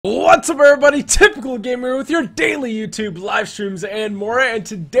What's up everybody, Typical Gamer with your daily YouTube live streams and more, and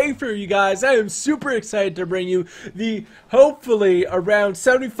today for you guys I am super excited to bring you the hopefully around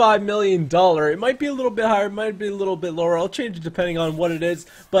 $75 million, it might be a little bit higher, it might be a little bit lower, I'll change it depending on what it is,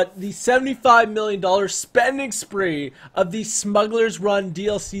 but the $75 million spending spree of the Smuggler's Run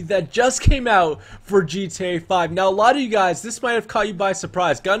DLC that just came out for GTA 5. Now a lot of you guys, this might have caught you by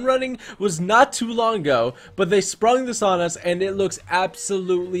surprise. Gun running was not too long ago, but they sprung this on us and it looks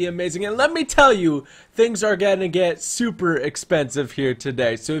absolutely amazing, and let me tell you, things are gonna get super expensive here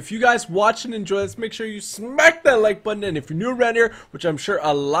today. So if you guys watch and enjoy this, make sure you smack that like button, and if you're new around here, which I'm sure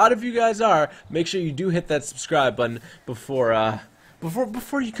a lot of you guys are, make sure you do hit that subscribe button before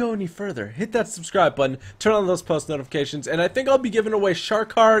you go any further. Hit that subscribe button, turn on those post notifications, and I think I'll be giving away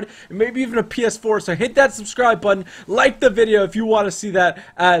Shark Card and maybe even a PS4, so hit that subscribe button, like the video if you want to see that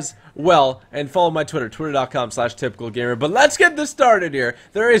as well, and follow my Twitter, twitter.com/typicalgamer. But let's get this started here.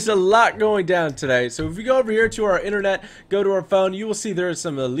 There is a lot going down today, so if we go over here to our internet, go to our phone, you will see there is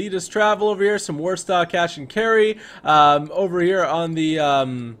some elitist travel over here, some Warstock cash and carry, over here on the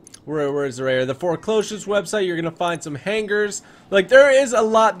where is it right here? The foreclosures website, you're gonna find some hangars. Like, there is a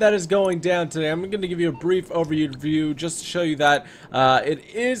lot that is going down today. I'm gonna give you a brief overview just to show you that it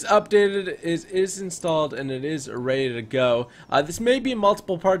is updated, it is installed, and it is ready to go. This may be in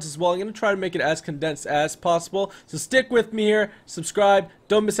multiple parts as well. I'm gonna try to make it as condensed as possible. So stick with me here, subscribe,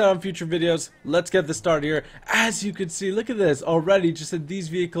 don't miss out on future videos. Let's get this started here. As you can see, look at this already. Just at these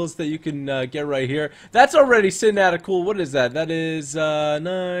vehicles that you can get right here. That's already sitting at a cool. What is that? That is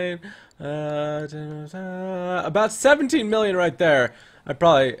 9. About 17 million right there. I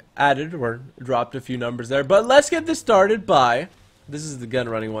probably added or dropped a few numbers there, but let's get this started by, this is the gun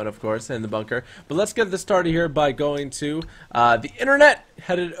running one, of course, and the bunker, but let's get this started here by going to the internet,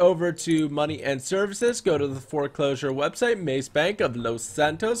 headed over to money and services, go to the foreclosure website, Mace Bank of Los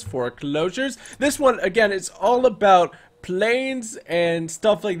Santos foreclosures. This one, again, it's all about planes and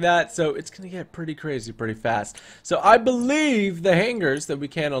stuff like that, so it's gonna get pretty crazy pretty fast. So I believe the hangars that we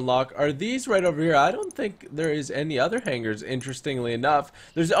can unlock are these right over here. I don't think there is any other hangars, interestingly enough.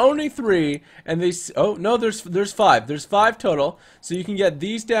 There's only 3, and these, oh no, there's 5. There's 5 total, so you can get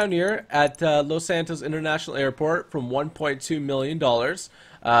these down here at Los Santos International Airport from $1.2 million.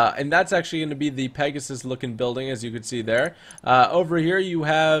 And that's actually going to be the Pegasus looking building, as you can see there. Over here you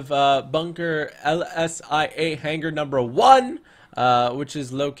have bunker LSIA hangar number 1, which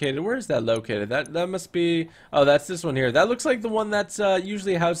is located, where is that located? That must be, oh, that's this one here. That looks like the one that's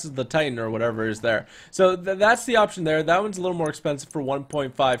usually houses the Titan or whatever is there. So that's the option there. That one's a little more expensive for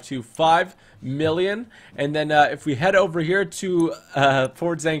 1.525 million. And then if we head over here to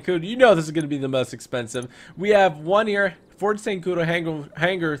Fort Zancudo, you know this is going to be the most expensive. We have one here, Fort Zancudo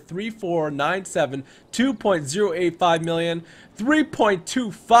hangar 3497, 2.085 million,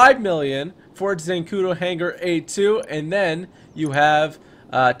 3.25 million, Fort Zancudo hangar A2, and then you have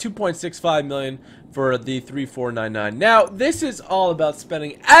 2.65 million for the 3499. Now, this is all about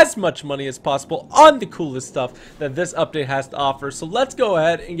spending as much money as possible on the coolest stuff that this update has to offer. So let's go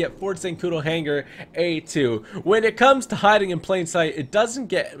ahead and get Fort Zancudo hangar A2. When it comes to hiding in plain sight, it doesn't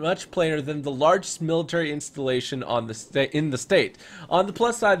get much plainer than the largest military installation on the in the state. On the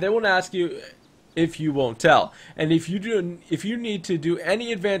plus side, they won't ask you if you won't tell, and if you need to do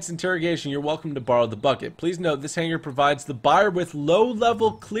any advanced interrogation, you're welcome to borrow the bucket. Please note, this hangar provides the buyer with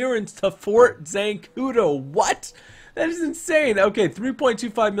low-level clearance to Fort Zancudo. What? That is insane. Okay,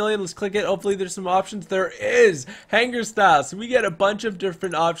 3.25 million. Let's click it. Hopefully there's some options. There is hangar style, so we get a bunch of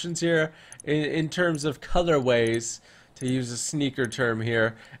different options here in terms of colorways, to use a sneaker term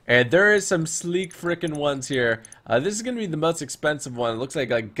here, and there is some sleek frickin' ones here. This is gonna be the most expensive one. It looks like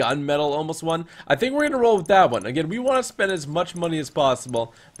a gunmetal almost one. I think we're gonna roll with that one. Again, we want to spend as much money as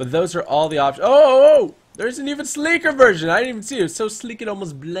possible, but those are all the options. Oh, there's an even sleeker version. I didn't even see it. It's so sleek it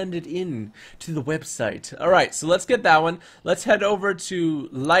almost blended in to the website. All right, so let's get that one. Let's head over to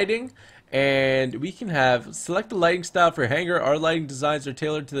lighting. And we can select the lighting style for your hangar. Our lighting designs are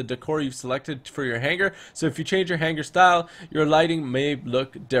tailored to the decor you've selected for your hangar. So if you change your hangar style, your lighting may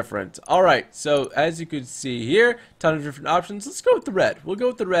look different. Alright, so as you can see here, ton of different options. Let's go with the red. We'll go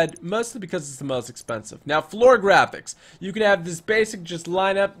with the red, mostly because it's the most expensive. Now, floor graphics. You can have this basic just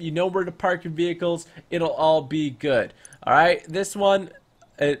lineup. You know where to park your vehicles. It'll all be good. Alright, this one,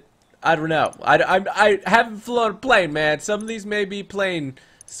 I don't know. I haven't flown a plane, man. Some of these may be plane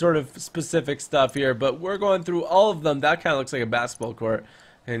sort of specific stuff here, but we're going through all of them. That kind of looks like a basketball court,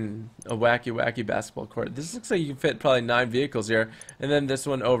 and a wacky basketball court. This looks like you can fit probably 9 vehicles here, and then this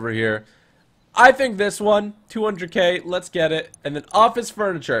one over here. I think this one, 200K, let's get it. And then office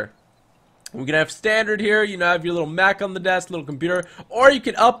furniture. We can have standard here, you know, have your little Mac on the desk, little computer, or you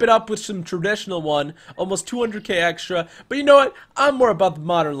can up it up with some traditional one, almost 200k extra. But you know what? I'm more about the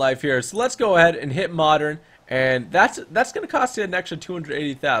modern life here, so let's go ahead and hit modern, and that's going to cost you an extra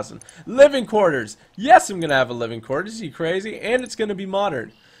 280,000. Living quarters. Yes, I'm going to have a living quarters. Are you crazy? And it's going to be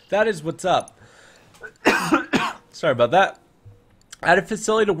modern. That is what's up. Sorry about that. Add a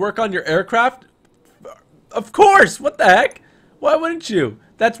facility to work on your aircraft? Of course! What the heck? Why wouldn't you?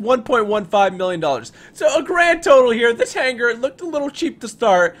 That's $1.15 million. So a grand total here. This hangar, it looked a little cheap to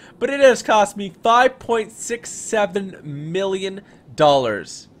start, but it has cost me $5.67 million.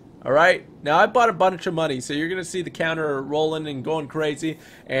 Alright? Now I bought a bunch of money, so you're going to see the counter rolling and going crazy,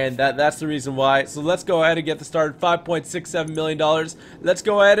 and that's the reason why. So let's go ahead and get the start. $5.67 million. Let's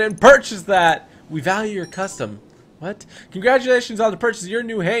go ahead and purchase that. We value your custom. What? Congratulations on the purchase of your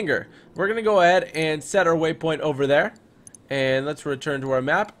new hangar. We're going to go ahead and set our waypoint over there. And let's return to our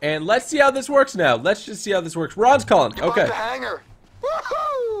map, and let's see how this works now. Let's just see how this works. Ron's calling. You okay. The hangar.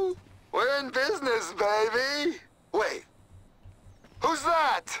 Woohoo! We're in business, baby. Wait. Who's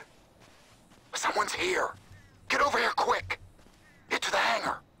that? Someone's here. Get over here quick. Get to the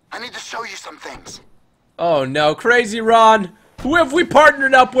hangar. I need to show you some things. Oh no, crazy Ron. Who have we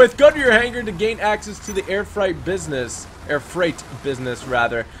partnered up with? Go to your hangar to gain access to the air freight business. Air freight business,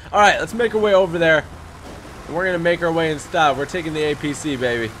 rather. Alright, let's make our way over there. We're gonna make our way in style. We're taking the APC,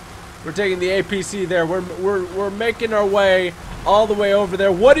 baby. We're taking the APC there. We're making our way all the way over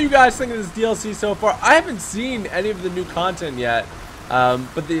there. What do you guys think of this DLC so far? I haven't seen any of the new content yet,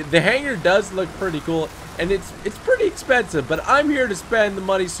 but the hangar does look pretty cool, and it's pretty expensive. But I'm here to spend the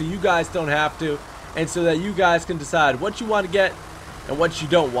money so you guys don't have to, and so that you guys can decide what you want to get and what you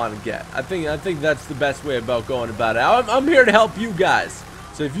don't want to get. I think that's the best way about going about it. I'm here to help you guys.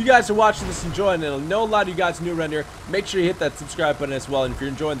 So if you guys are watching this enjoying it, I know a lot of you guys are new around here, make sure you hit that subscribe button as well, and if you're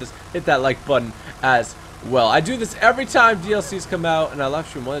enjoying this, hit that like button as well. I do this every time DLCs come out, and I live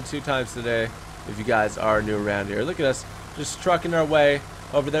stream 1 to 2 times today if you guys are new around here. Look at us, just trucking our way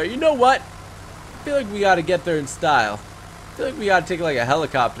over there. You know what? I feel like we gotta get there in style. I feel like we gotta take like a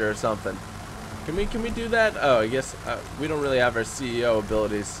helicopter or something. Can we do that? Oh, I guess we don't really have our CEO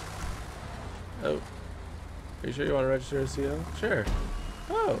abilities. Oh, are you sure you want to register as CEO? Sure.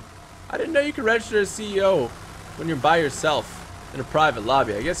 Oh, I didn't know you could register as CEO when you're by yourself in a private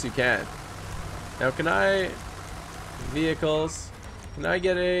lobby. I guess you can. Now, can I... Vehicles. Can I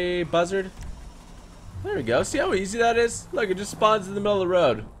get a buzzard? There we go. See how easy that is? Look, it just spawns in the middle of the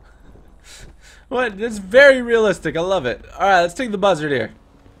road. What? It's very realistic. I love it. Alright, let's take the buzzard here.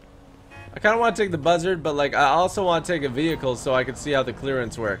 I kind of want to take the buzzard, but like I also want to take a vehicle so I can see how the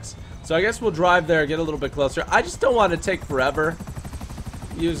clearance works. So I guess we'll drive there, get a little bit closer. I just don't want to take forever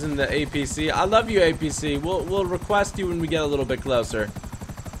using the APC. I love you, APC. We'll request you when we get a little bit closer.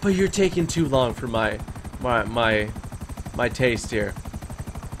 But you're taking too long for my taste here.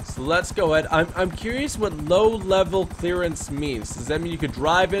 So let's go ahead. I'm curious what low-level clearance means. Does that mean you could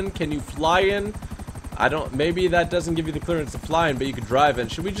drive in? Can you fly in? I don't. Maybe that doesn't give you the clearance to fly in, but you could drive in.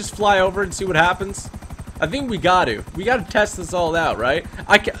 Should we just fly over and see what happens? I think we got to. We got to test this all out, right?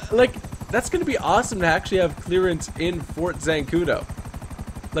 Like, that's gonna be awesome to actually have clearance in Fort Zancudo.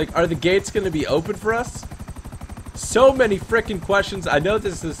 Like, are the gates going to be open for us? So many freaking questions. I know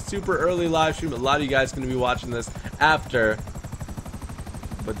this is a super early live stream. A lot of you guys are going to be watching this after.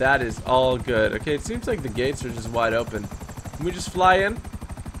 But that is all good. Okay, it seems like the gates are just wide open. Can we just fly in?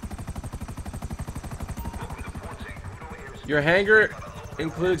 Your hangar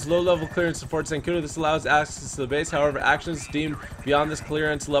includes low-level clearance to Fort Zancudo. This allows access to the base. However, actions deemed beyond this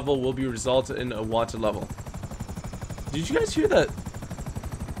clearance level will be resulted in a wanted level. Did you guys hear that?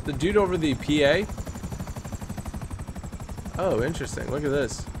 The dude over the PA? Oh, interesting. Look at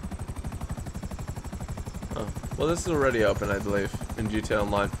this. Oh, well, this is already open, I believe, in GTA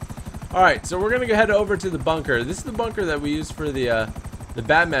Online. Alright, so we're going to head over to the bunker. This is the bunker that we used for the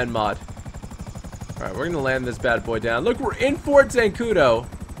Batman mod. Alright, we're going to land this bad boy down. Look, we're in Fort Zancudo.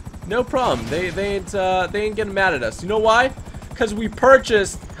 No problem. They ain't getting mad at us. You know why? Because we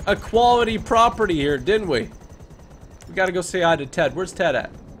purchased a quality property here, didn't we? We got to go say hi to Ted. Where's Ted at?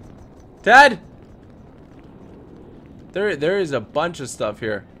 Ted! There is a bunch of stuff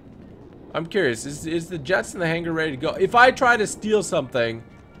here. I'm curious, is the jets in the hangar ready to go? If I try to steal something,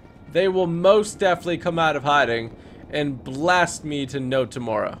 they will most definitely come out of hiding and blast me to no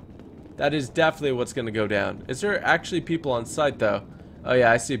tomorrow. That is definitely what's going to go down. Is there actually people on site, though? Oh,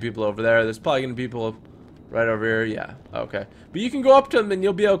 yeah, I see people over there. There's probably going to be people right over here. Yeah, okay. But you can go up to them and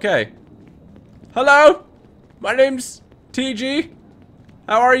you'll be okay. Hello? My name's TG.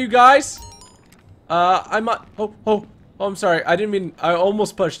 How are you guys? I'm I'm sorry. I didn't mean, I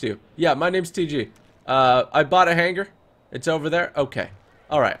almost pushed you. Yeah, my name's TG. I bought a hangar. It's over there. Okay.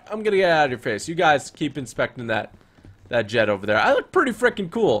 Alright, I'm gonna get out of your face. You guys keep inspecting that jet over there. I look pretty freaking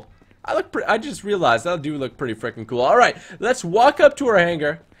cool. I just realized I do look pretty freaking cool. Alright, let's walk up to our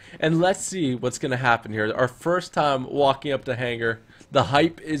hangar and let's see what's gonna happen here. Our first time walking up to hangar. The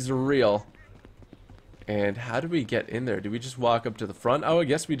hype is real. And how do we get in there? Do we just walk up to the front? Oh, I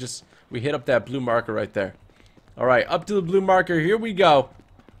guess we hit up that blue marker right there. Alright, up to the blue marker. Here we go.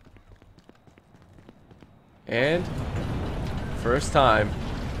 And first time.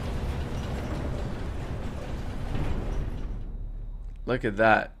 Look at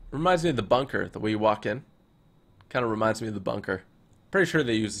that. Reminds me of the bunker, the way you walk in. Kind of reminds me of the bunker. Pretty sure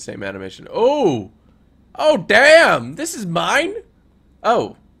they use the same animation. Oh! Oh, damn! This is mine?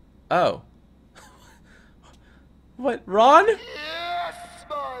 Oh. Oh. What, Ron? Yes,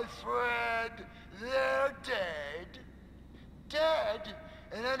 my friend. They're dead. Dead?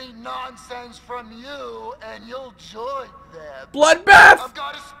 And any nonsense from you, and you'll join them. Bloodbath! I've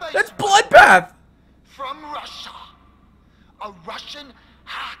got a space That's Bloodbath! from Russia. A Russian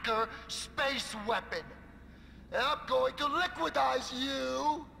hacker space weapon. And I'm going to liquidize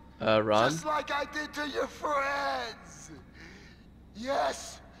you. Ron? Just like I did to your friends.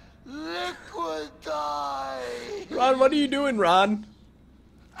 Yes, liquidize. Ron, what are you doing, Ron?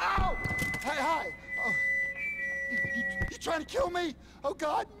 Ow! Hey, hi. Oh, you trying to kill me? Oh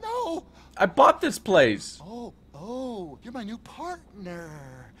God, no! I bought this place. Oh, you're my new partner.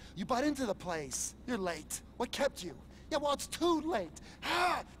 You bought into the place. You're late. What kept you? Yeah, well, it's too late.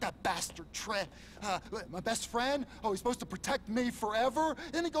 That bastard Trent. My best friend? Oh, he's supposed to protect me forever?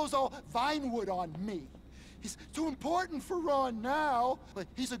 Then he goes all Vinewood on me. He's too important for Ron now. But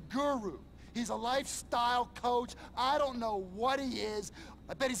he's a guru. He's a lifestyle coach. I don't know what he is.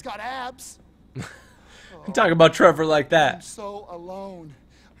 I bet he's got abs. You talk about Trevor like that. I'm so alone.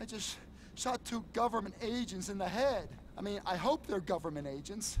 I just shot 2 government agents in the head. I mean, I hope they're government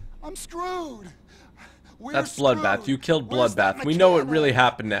agents. I'm screwed. That's Bloodbath. You killed Bloodbath. We know what really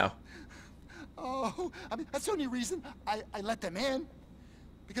happened now. Oh, I mean, that's the only reason I let them in.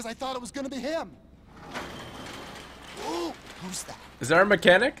 Because I thought it was going to be him. Ooh, who's that? Is there a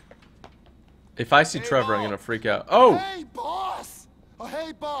mechanic? If I see Trevor, I'm going to freak out. Oh! Hey, boss! Oh,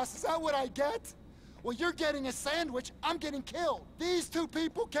 hey, boss, is that what I get? Well, you're getting a sandwich, I'm getting killed. These 2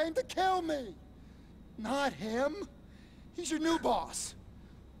 people came to kill me. Not him. He's your new boss.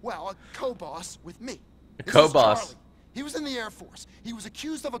 Well, a co-boss with me. A co-boss. He was in the Air Force. He was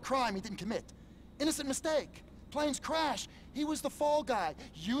accused of a crime he didn't commit. Innocent mistake. Planes crash. He was the fall guy.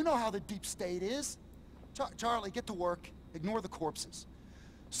 You know how the deep state is. Charlie, get to work. Ignore the corpses.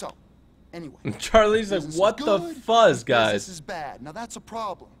 So, anyway. Charlie's like, what the fuzz, guys? This is bad. Now, that's a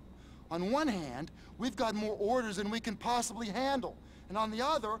problem. On one hand, we've got more orders than we can possibly handle. And on the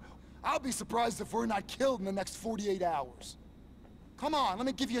other, I'll be surprised if we're not killed in the next 48 hours. Come on, let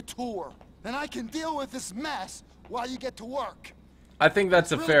me give you a tour. Then I can deal with this mess while you get to work. I think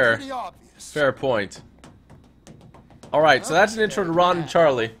that's It's a really pretty obvious. fair point. Alright, so that's an intro to Ron and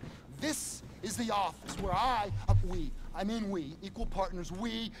Charlie. This is the office where we, equal partners,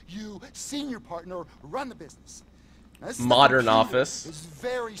 we, you, senior partner, run the business. Now, this Modern computer office. is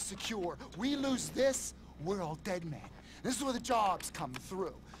very secure. We lose this, we're all dead men. This is where the jobs come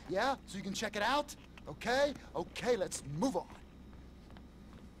through. Yeah? So you can check it out? Okay? Okay, let's move on.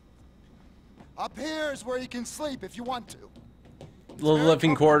 Up here is where you can sleep if you want to. Little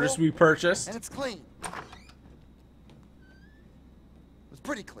living quarters we purchased. And it's clean. It's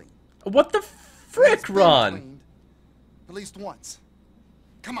pretty clean. What the frick, It's been Ron? cleaned at least once.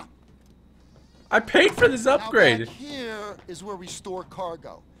 Come on. I paid for this upgrade. Now back here is where we store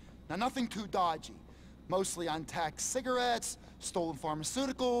cargo. Now nothing too dodgy. Mostly untaxed cigarettes, stolen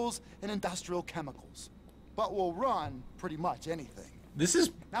pharmaceuticals, and industrial chemicals. But we'll run pretty much anything. This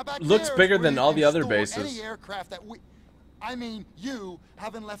is Now back looks here is bigger where than you all can the other store bases. Any aircraft that you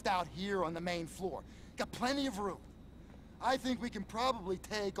haven't left out here on the main floor. Got plenty of room. I think we can probably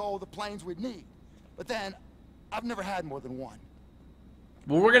take all the planes we'd need. But then, I've never had more than one.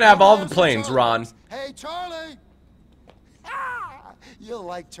 Well, we're gonna have all the planes, Ron. Hey, Charlie! Ah! You'll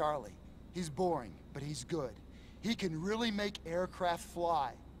like Charlie. He's boring, but he's good. He can really make aircraft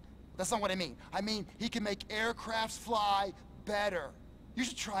fly. That's not what I mean. I mean, he can make aircrafts fly better. You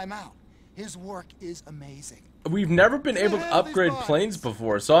should try him out. His work is amazing. We've never been able to upgrade planes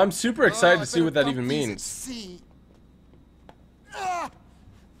before, so I'm super excited to see what that even means.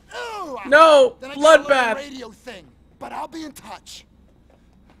 No! Bloodbath! Radio thing, but I'll be in touch.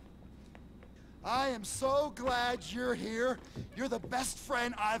 I am so glad you're here. You're the best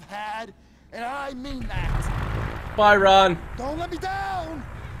friend I've had, and I mean that. Bye, Ron. Don't let me down.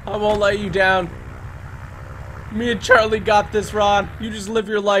 I won't let you down. Me and Charlie got this, Ron. You just live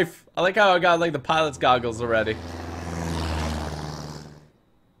your life. I like how I got like the pilot's goggles already.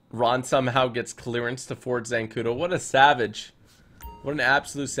 Ron somehow gets clearance to Fort Zancudo. What a savage. What an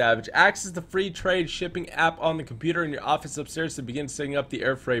absolute savage. Access the free trade shipping app on the computer in your office upstairs to begin setting up the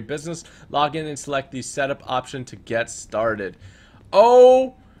air freight business. Log in and select the setup option to get started.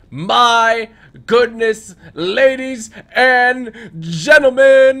 Oh my goodness, ladies and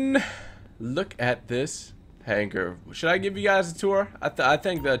gentlemen. Look at this hangar. Should I give you guys a tour? I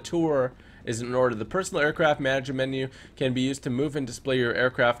think the tour is in order. The personal aircraft manager menu can be used to move and display your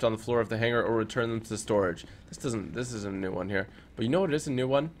aircraft on the floor of the hangar or return them to storage. This isn't a new one here. But you know what is a new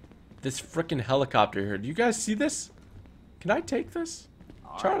one? This frickin' helicopter here. Do you guys see this? Can I take this?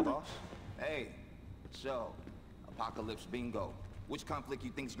 Charlie? Boss. Hey, so, apocalypse bingo. Which conflict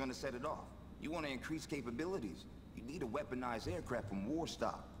you think's gonna set it off? You wanna increase capabilities. You need a weaponized aircraft from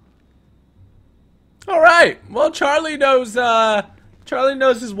Warstock. Alright, well Charlie knows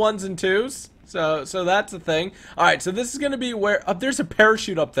his ones and twos. So that's a thing. Alright, so this is gonna be where there's a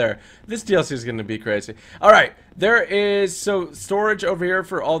parachute up there. This DLC is gonna be crazy. Alright, there is storage over here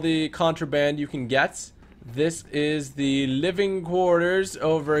for all the contraband you can get. This is the living quarters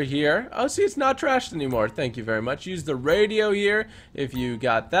over here. Oh, see, it's not trashed anymore. Thank you very much. Use the radio here if you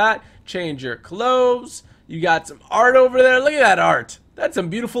got that. Change your clothes. You got some art over there. Look at that art. That's some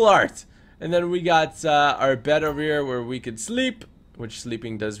beautiful art. And then we got our bed over here where we could sleep, which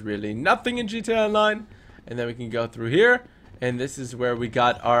sleeping does really nothing in GTA Online. And then we can go through here. And this is where we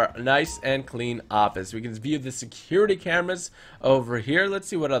got our nice and clean office. We can view the security cameras over here. Let's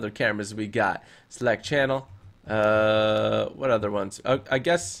see what other cameras we got. Select channel. What other ones? I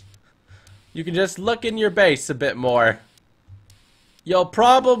guess you can just look in your base a bit more. You'll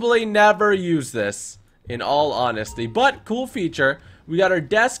probably never use this, in all honesty. But, cool feature. We got our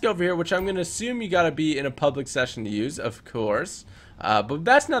desk over here, which I'm going to assume you got to be in a public session to use, of course. But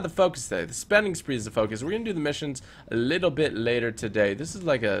that's not the focus today. The spending spree is the focus. We're going to do the missions a little bit later today. This is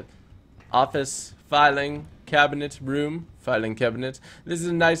like a office filing cabinet room. Filing cabinet. This is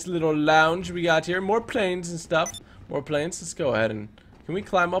a nice little lounge we got here. More planes and stuff. More planes. Let's go ahead and... Can we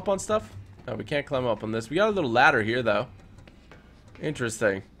climb up on stuff? No, we can't climb up on this. We got a little ladder here, though.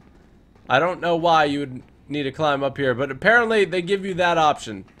 Interesting. I don't know why you would need to climb up here, but apparently they give you that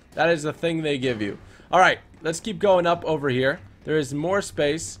option. That is the thing they give you. Alright, let's keep going up over here. There is more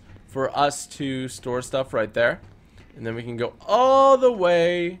space for us to store stuff right there. And then we can go all the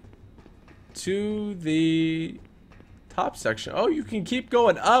way to the top section. Oh, you can keep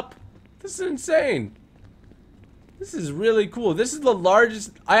going up. This is insane. This is really cool. This is the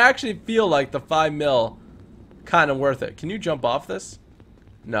largest. I actually feel like the 5 mil kind of worth it. Can you jump off this?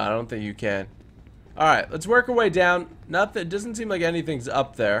 No, I don't think you can. Alright, let's work our way down. Nothing. It doesn't seem like anything's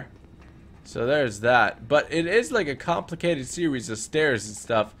up there. So there's that. But it is like a complicated series of stairs and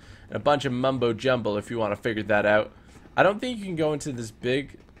stuff. And a bunch of mumbo jumbo if you want to figure that out. I don't think you can go into this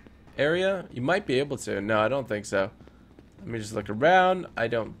big area. You might be able to. No, I don't think so. Let me just look around. I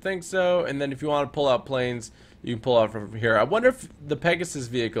don't think so. And then if you want to pull out planes, you can pull out from here. I wonder if the Pegasus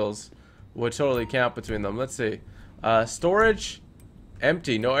vehicles would totally count between them. Let's see. Storage,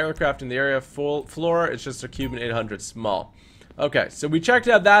 empty. No aircraft in the area. Full floor. It's just a Cuban 800 small. Okay, so we checked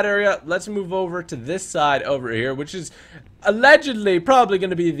out that area. Let's move over to this side over here, which is allegedly probably going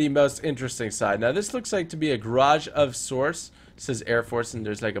to be the most interesting side. Now, this looks like to be a garage of sorts. It says Air Force, and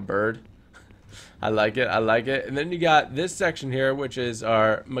there's like a bird. I like it. I like it. And then you got this section here, which is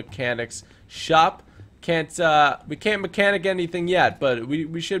our mechanics shop. We can't mechanic anything yet, but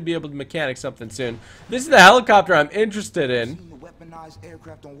we should be able to mechanic something soon. This is the helicopter I'm interested in. Seen the weaponized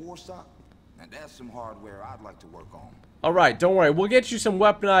aircraft on Warstock? And that's some hardware I'd like to work on. Alright, don't worry. We'll get you some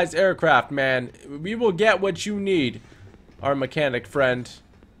weaponized aircraft, man. We will get what you need, our mechanic friend.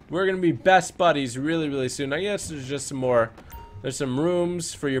 We're going to be best buddies really, really soon. I guess there's just some more. There's some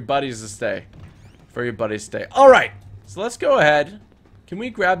rooms for your buddies to stay. Alright, so let's go ahead. Can we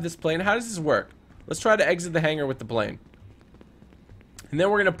grab this plane? How does this work? Let's try to exit the hangar with the plane. And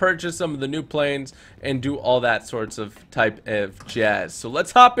then we're going to purchase some of the new planes and do all that sorts of type of jazz. So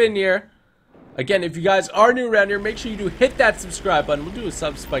let's hop in here. Again, if you guys are new around here, make sure you do hit that subscribe button. We'll do a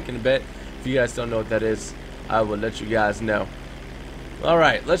sub spike in a bit. If you guys don't know what that is, I will let you guys know.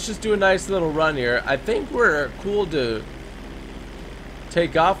 Alright, let's just do a nice little run here. I think we're cool to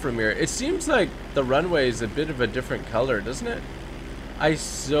take off from here. It seems like the runway is a bit of a different color, doesn't it? I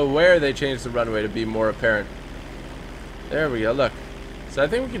swear they changed the runway to be more apparent. There we go, look. So I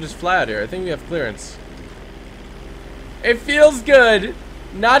think we can just fly out here. I think we have clearance. It feels good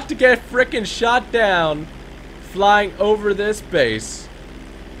not to get frickin' shot down flying over this base.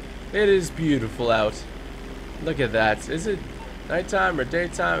 It is beautiful out. Look at that. Is it nighttime or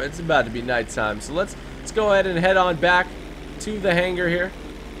daytime? It's about to be nighttime. So let's go ahead and head on back to the hangar here.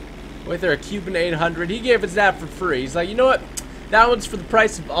 With our Cuban 800. He gave us that for free. He's like, you know what? That one's for the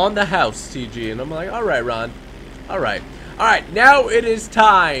price of on the house, TG. And I'm like, all right, Ron. All right. All right. Now it is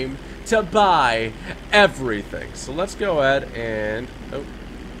time to buy everything. So let's go ahead and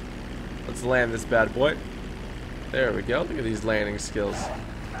let's land this bad boy. There we go. Look at these landing skills.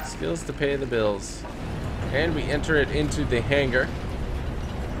 Skills to pay the bills. And we enter it into the hangar.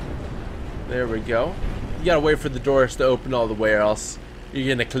 There we go. You gotta wait for the doors to open all the way, or else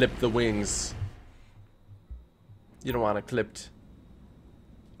you're gonna clip the wings. You don't want to clipped.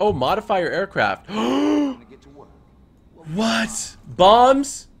 Oh, modify your aircraft. What?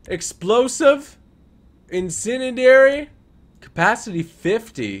 Bombs? Explosive? Incendiary? Capacity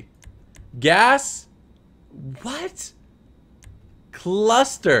 50. Gas? What?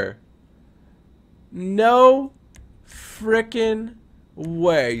 Cluster? No frickin'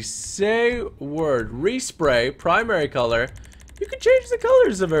 way. Say word. Respray, primary color. You can change the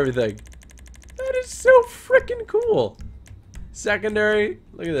colors of everything. That is so frickin' cool. Secondary,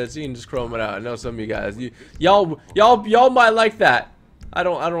 look at this. You can just chrome it out. I know some of you guys, y'all might like that. I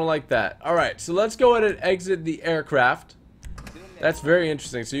don't like that. All right, so let's go ahead and exit the aircraft. That's very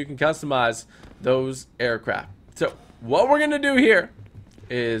interesting. So you can customize those aircraft. So what we're gonna do here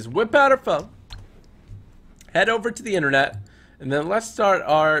is whip out our phone, head over to the internet, and then let's start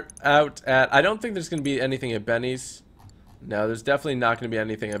out at. I don't think there's gonna be anything at Benny's. No, there's definitely not gonna be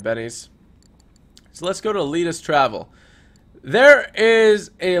anything at Benny's. So let's go to Elitist Travel. There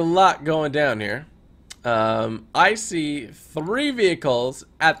is a lot going down here. I see 3 vehicles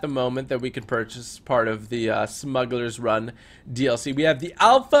at the moment that we could purchase part of the Smuggler's Run DLC. We have the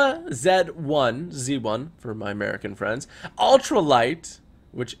Alpha Z1 for my American friends, Ultralight,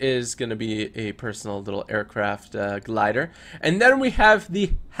 which is going to be a personal little aircraft glider, and then we have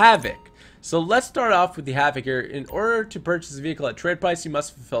the Havoc. So let's start off with the Havoc here. In order to purchase a vehicle at trade price, you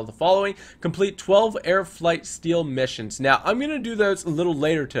must fulfill the following. Complete 12 air flight steal missions. Now, I'm going to do those a little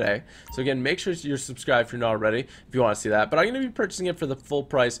later today. So again, make sure you're subscribed if you're not already, if you want to see that. But I'm going to be purchasing it for the full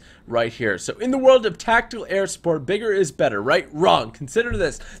price right here. So in the world of tactical air support, bigger is better, right? Wrong. Consider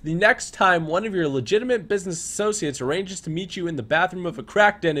this. The next time one of your legitimate business associates arranges to meet you in the bathroom of a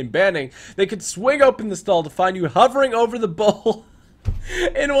crack den in Banning, they could swing open the stall to find you hovering over the bowl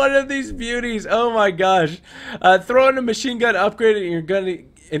in one of these beauties. Oh my gosh. Throw in a machine gun upgrade and you're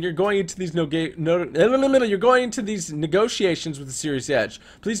going into these negotiations with a serious edge.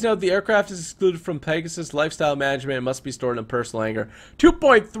 Please note the aircraft is excluded from Pegasus lifestyle management and must be stored in a personal hangar.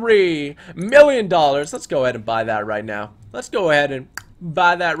 $2.3 million. Let's go ahead and buy that right now.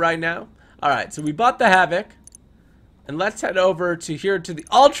 Alright, so we bought the Havoc. And let's head over to here to the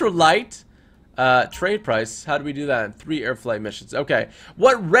Ultralight. Trade price. How do we do that in 3 air flight missions? Okay.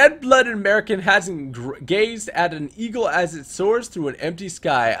 What red-blooded American hasn't gazed at an eagle as it soars through an empty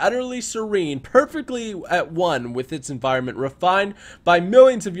sky, utterly serene, perfectly at one with its environment, refined by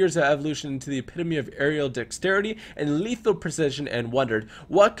millions of years of evolution into the epitome of aerial dexterity and lethal precision, and wondered,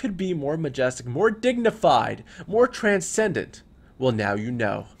 what could be more majestic, more dignified, more transcendent? Well, now you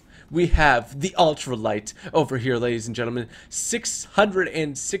know. We have the Ultralight over here, ladies and gentlemen.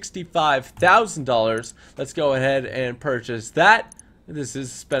 $665,000. Let's go ahead and purchase that. This is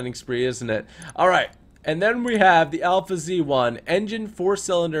a spending spree, isn't it? Alright. And then we have the Alpha Z1. Engine,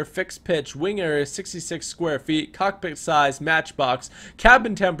 4-cylinder, fixed pitch, wing area 66 square feet, cockpit size, matchbox,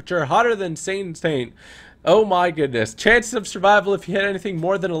 cabin temperature, hotter than Saint. Oh my goodness. Chances of survival if you hit anything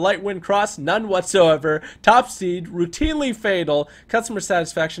more than a light wind cross? None whatsoever. Top speed, routinely fatal. Customer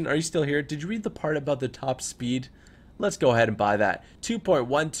satisfaction, are you still here? Did you read the part about the top speed? Let's go ahead and buy that.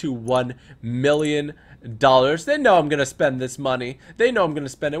 $2.121 million. They know I'm going to spend this money. They know I'm going to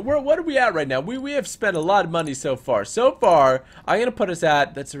spend it. What are we at right now? We have spent a lot of money so far. So far, I'm going to put us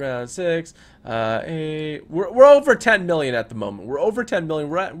at, that's around 6, 8. We're over 10 million at the moment. We're over 10 million.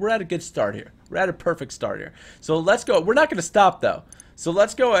 We're at a good start here. We're at a perfect start here. So let's go. We're not going to stop though. So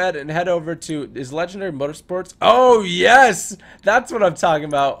let's go ahead and head over to, is Legendary Motorsports? Oh yes! That's what I'm talking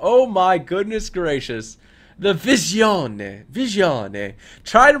about. Oh my goodness gracious. The Visione.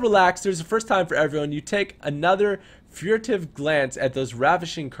 Try to relax. There's a first time for everyone. You take another furtive glance at those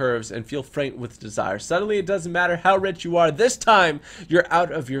ravishing curves and feel faint with desire. Suddenly, it doesn't matter how rich you are. This time, you're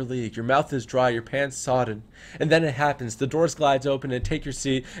out of your league. Your mouth is dry, your pants sodden. And then it happens. The doors glides open and take your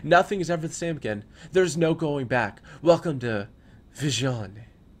seat. Nothing is ever the same again. There's no going back. Welcome to Visione.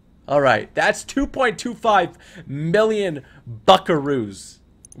 Alright, that's 2.25 million buckaroos.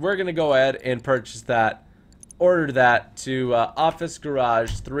 We're going to go ahead and purchase that. order that to Office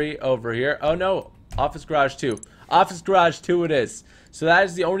Garage 3 over here. Oh no, Office Garage 2. Office Garage 2 it is. So that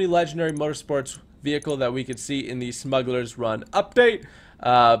is the only legendary motorsports vehicle that we could see in the Smuggler's Run update.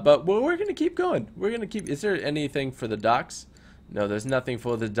 But we're going to keep going. We're going to keep... Is there anything for the docks? No, there's nothing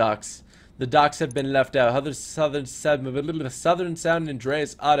for the docks. The docks have been left out. Other Southern Sound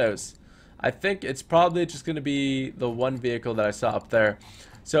Andreas Autos. I think it's probably just going to be the one vehicle that I saw up there.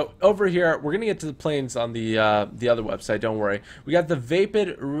 So over here, we're going to get to the planes on the other website, don't worry. We got the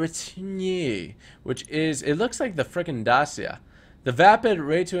Vapid Retunier, which is, it looks like the frickin' Dacia. The Vapid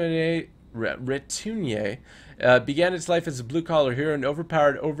Retunier began its life as a blue-collar hero, an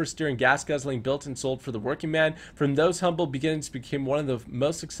overpowered, oversteering, gas-guzzling built and sold for the working man. From those humble beginnings, became one of the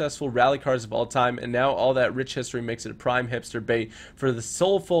most successful rally cars of all time, and now all that rich history makes it a prime hipster bait for the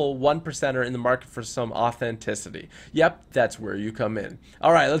soulful one-percenter in the market for some authenticity. Yep, that's where you come in.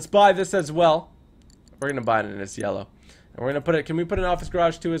 Alright, let's buy this as well. We're going to buy it in this yellow. And we're going to put it, can we put an Office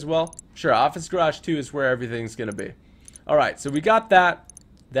Garage 2 as well? Sure, Office Garage 2 is where everything's going to be. Alright, so we got that.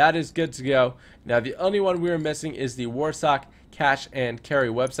 That is good to go. Now, the only one we were missing is the Warsaw Cash and Carry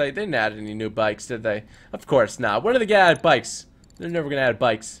website. They didn't add any new bikes, did they? Of course not. When are they going to add bikes? They're never going to add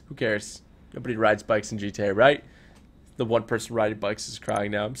bikes. Who cares? Nobody rides bikes in GTA, right? The one person riding bikes is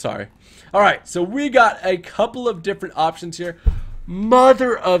crying now. I'm sorry. Alright, so we got a couple of different options here.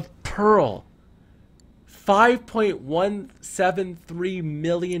 Mother of pearl. $5.173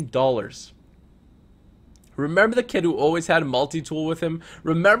 million. Remember the kid who always had a multi-tool with him?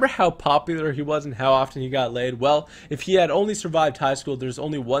 Remember how popular he was and how often he got laid? Well, if he had only survived high school, there's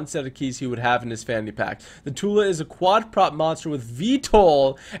only one set of keys he would have in his fanny pack. The Tula is a quad-prop monster with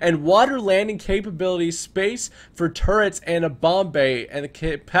VTOL and water landing capability, space for turrets and a bomb bay, and the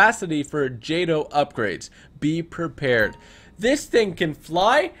capacity for JADO upgrades. Be prepared. This thing can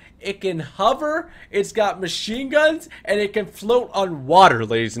fly, it can hover, it's got machine guns, and it can float on water,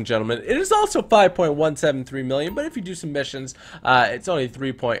 ladies and gentlemen. It is also 5.173 million, but if you do some missions, it's only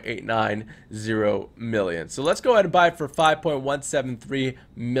 3.890 million. So let's go ahead and buy it for 5.173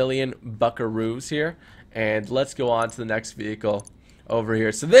 million buckaroos here, and let's go on to the next vehicle over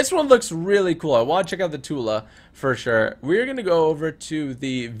here. So this one looks really cool. I want to check out the Tula for sure. We're going to go over to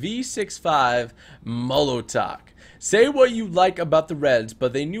the V65 Molotov. Say what you like about the Reds,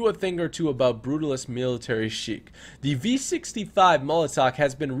 but they knew a thing or two about brutalist military chic. The V65 Molotov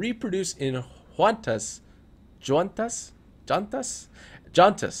has been reproduced in Jantas,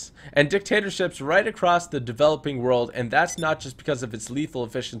 and dictatorships right across the developing world, and that's not just because of its lethal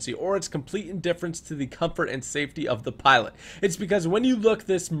efficiency or its complete indifference to the comfort and safety of the pilot. It's because when you look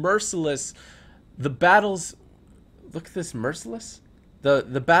this merciless, the battles, look this merciless?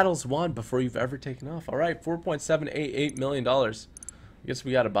 The battle's won before you've ever taken off. Alright, $4.788 million. I guess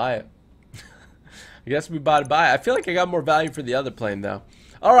we gotta buy it. I guess we gotta buy it. I feel like I got more value for the other plane though.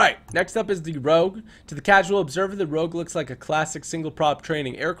 Alright, next up is the Rogue. To the casual observer, the Rogue looks like a classic single-prop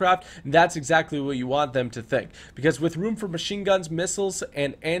training aircraft, and that's exactly what you want them to think. Because with room for machine guns, missiles,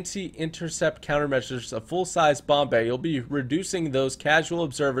 and anti-intercept countermeasures, a full-size bomb bay, you'll be reducing those casual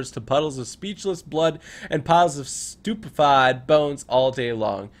observers to puddles of speechless blood and piles of stupefied bones all day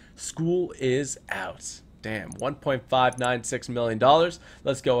long. School is out. Damn, $1.596 million.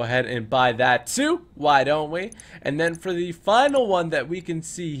 Let's go ahead and buy that too. Why don't we? And then for the final one that we can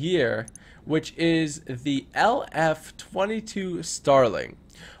see here, which is the LF-22 Starling.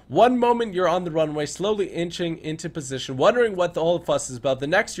 One moment you're on the runway, slowly inching into position, wondering what the whole fuss is about. The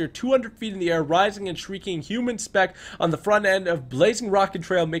next you're 200 feet in the air, rising and shrieking human spec on the front end of blazing rocket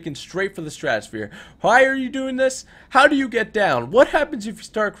trail, making straight for the stratosphere. Why are you doing this? How do you get down? What happens if you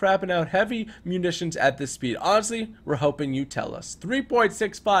start crapping out heavy munitions at this speed? Honestly, we're hoping you tell us.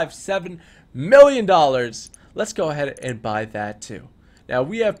 $3.657 million. Let's go ahead and buy that too. Now,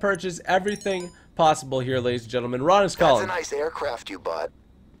 we have purchased everything possible here, ladies and gentlemen. Ron is calling. That's a nice aircraft, you bud.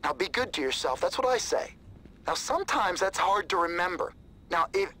 Now be good to yourself, that's what I say. Now sometimes that's hard to remember. Now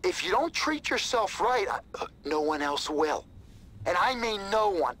if you don't treat yourself right, no one else will. And I mean no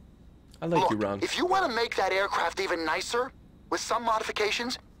one. I like Look, you, Ron. if you want to make that aircraft even nicer, with some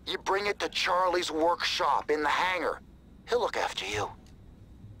modifications, you bring it to Charlie's workshop in the hangar. He'll look after you.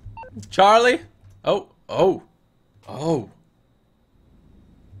 Charlie? Oh.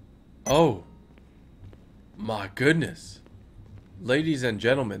 My goodness. Ladies and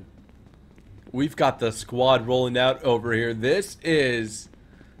gentlemen, we've got the squad rolling out over here. This is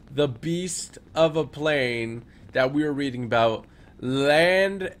the beast of a plane that we were reading about.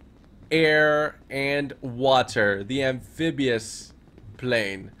 Land, air, and water. The amphibious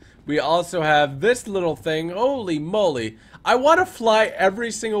plane. We also have this little thing. Holy moly. I want to fly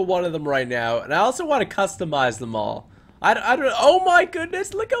every single one of them right now. And I also want to customize them all. I don't. Oh my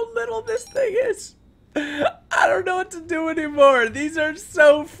goodness. Look how little this thing is. I don't know what to do anymore. These are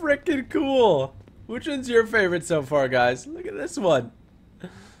so freaking cool. Which one's your favorite so far, guys? Look at this one.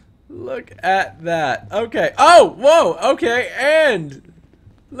 Look at that. Okay. Oh, whoa. Okay. And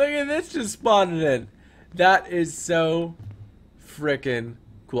look at this just spawning in. That is so freaking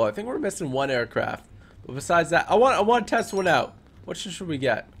cool. I think we're missing one aircraft. But besides that, I want to test one out. What should we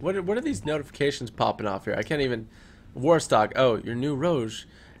get? What are these notifications popping off here? I can't even. Warstock. Oh, your new Rouge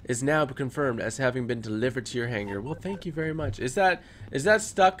is now confirmed as having been delivered to your hangar. Well, thank you very much. Is that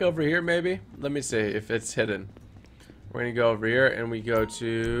stuck over here maybe? Let me see if it's hidden. We're gonna go over here and we go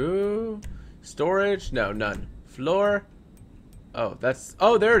to storage. No, none. Floor. Oh,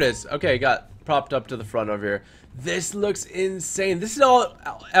 oh, there it is. Okay, got propped up to the front over here. This looks insane. This is all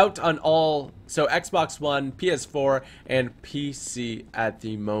out on all, so Xbox One, PS4, and PC at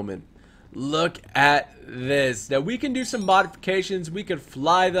the moment. Look at this. Now we can do some modifications. We could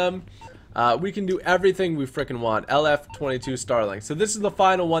fly them. We can do everything we freaking want. LF-22 Starlink. So this is the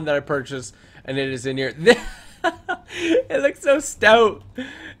final one that I purchased, and it is in here. It looks so stout.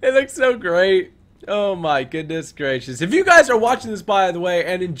 It looks so great. Oh my goodness gracious. If you guys are watching this, by the way,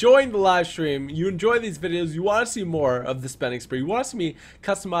 and enjoying the live stream, you enjoy these videos, you want to see more of the spending spree, you want to see me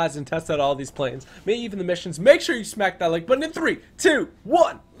customize and test out all these planes, maybe even the missions, make sure you smack that like button in 3, 2,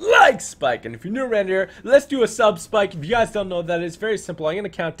 1, like spike. And if you're new around here, let's do a sub spike. If you guys don't know what that is, very simple. I'm going to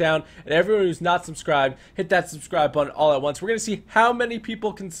count down, and everyone who's not subscribed, hit that subscribe button all at once. We're going to see how many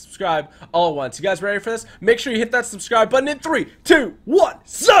people can subscribe all at once. You guys ready for this? Make sure you hit that subscribe button in 3, 2, 1,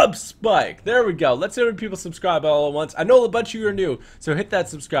 sub spike. There we go. Let's see how many people subscribe all at once. I know a bunch of you are new, so hit that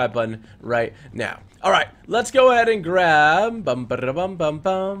subscribe button right now. All right, let's go ahead and grab.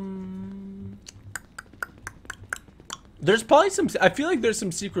 There's probably some. I feel like there's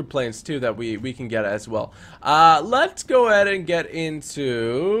some secret planes too that we can get as well. Let's go ahead and get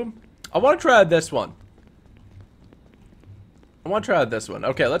into. I want to try out this one.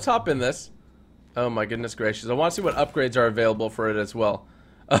 Okay, let's hop in this. Oh my goodness gracious! I want to see what upgrades are available for it as well.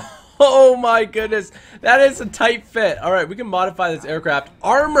 Oh my goodness, that is a tight fit. All right, we can modify this aircraft.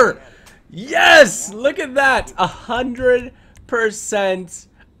 Armor, yes, look at that, 100%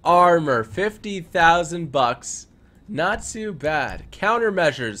 armor, 50,000 bucks. Not too bad.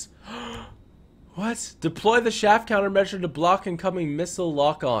 Countermeasures. What? Deploy the shaft countermeasure to block incoming missile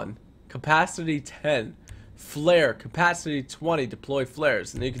lock-on. Capacity 10. Flare. Capacity 20. Deploy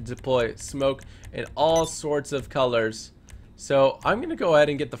flares. And you can deploy smoke in all sorts of colors. So I'm going to go ahead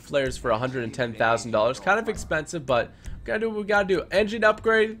and get the flares for $110,000. Kind of expensive, but we gotta do what we gotta do. Engine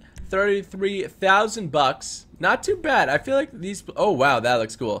upgrade, 33,000 bucks. Not too bad. I feel like these. Oh wow, that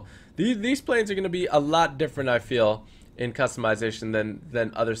looks cool. These planes are going to be a lot different, I feel, in customization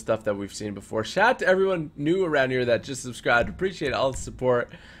than other stuff that we've seen before. Shout out to everyone new around here that just subscribed. Appreciate all the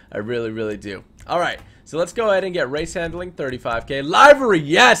support. I really, really do. All right, so let's go ahead and get race handling, 35K. Livery,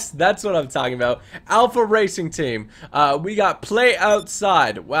 yes, that's what I'm talking about. Alpha Racing Team. We got Play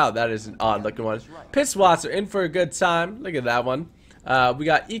Outside. Wow, that is an odd looking one. Piss Watts are in for a good time. Look at that one. We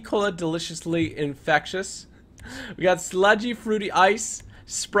got E. Cola Deliciously Infectious. We got Sludgy Fruity Ice.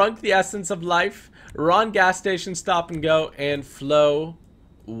 Sprunk the Essence of Life, Ron Gas Station Stop and Go, and Flow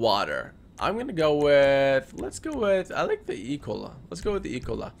Water. I'm gonna go with, let's go with, I like the E. Cola. Let's go with the E.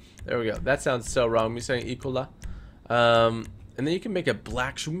 Cola. There we go. That sounds so wrong, me saying E. Cola. And then you can make it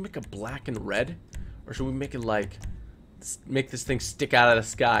black. Should we make it black and red? Or should we make it like, make this thing stick out of the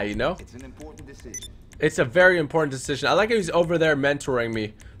sky, you know? It's an important decision. It's a very important decision. I like how he's over there mentoring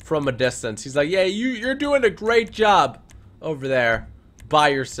me from a distance. He's like, yeah, you're doing a great job over there. By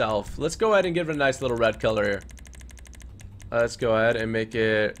yourself. Let's go ahead and give it a nice little red color here. Let's go ahead and make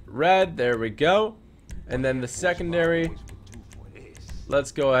it red. There we go. And then the secondary.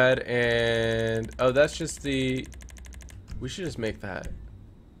 Let's go ahead and. Oh, that's just the. We should just make that.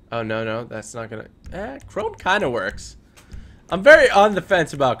 Oh, no, that's not gonna. Chrome kind of works. I'm very on the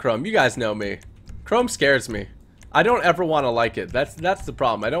fence about Chrome. You guys know me. Chrome scares me. I don't ever want to like it. That's the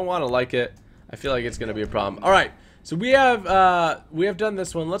problem. I don't want to like it. I feel like it's gonna be a problem. All right. So we have done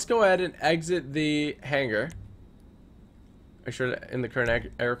this one. Let's go ahead and exit the hangar. Are you sure in the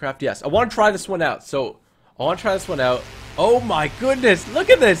current aircraft? Yes. I want to try this one out. So I want to try this one out. Oh my goodness!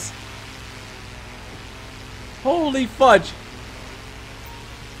 Look at this! Holy fudge!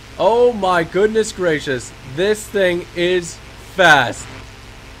 Oh my goodness gracious! This thing is fast.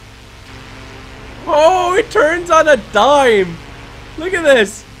 Oh, it turns on a dime. Look at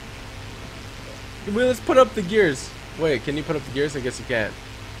this. Let's put up the gears. Wait, can you put up the gears? I guess you can.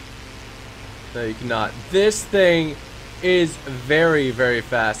 No, you cannot. This thing is very, very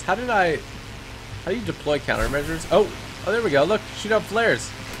fast. How do you deploy countermeasures? Oh, there we go. Look, shoot out flares.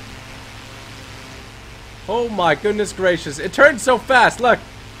 Oh my goodness gracious. It turns so fast. Look.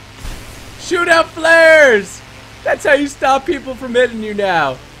 Shoot out flares. That's how you stop people from hitting you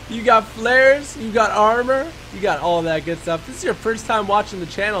now. You got flares, you got armor, you got all that good stuff. This is your first time watching the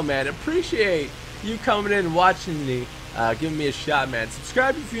channel, man. Appreciate you coming in and watching me, giving me a shot, man.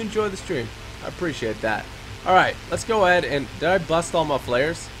 Subscribe if you enjoy the stream. I appreciate that. Alright, let's go ahead and... Did I bust all my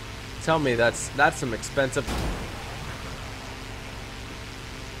flares? Tell me that's some expensive...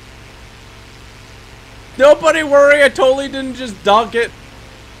 Nobody worry, I totally didn't just dunk it.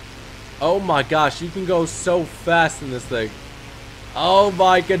 Oh my gosh, you can go so fast in this thing. Oh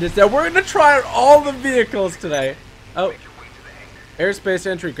my goodness. Now we're going to try out all the vehicles today. Oh. Airspace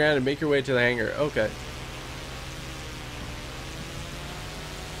entry granted. Make your way to the hangar. Okay.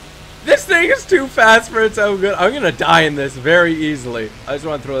 This thing is too fast for its own good. I'm going to die in this very easily. I just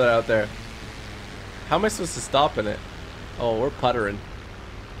want to throw that out there. How am I supposed to stop in it? Oh, we're puttering.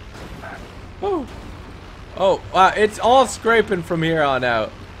 Oh. Oh, wow. It's all scraping from here on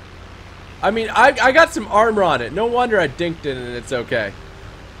out. I mean, I got some armor on it. No wonder I dinked it and it's okay.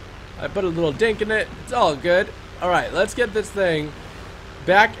 I put a little dink in it. It's all good. Alright, let's get this thing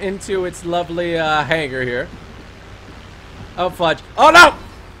back into its lovely hangar here. Oh, fudge. Oh, no!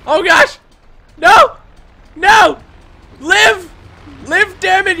 Oh, gosh! No! No! Live! Live,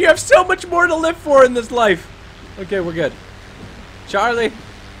 damn it! You have so much more to live for in this life. Okay, we're good. Charlie,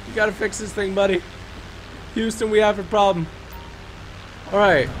 you gotta fix this thing, buddy. Houston, we have a problem.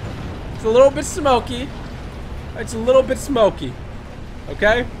 Alright. It's a little bit smoky. It's a little bit smoky.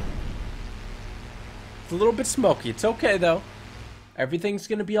 Okay? It's a little bit smoky. It's okay, though. Everything's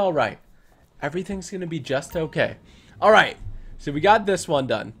gonna be alright. Everything's gonna be just okay. Alright. So we got this one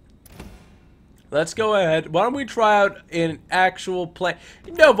done. Let's go ahead. Why don't we try out an actual plane?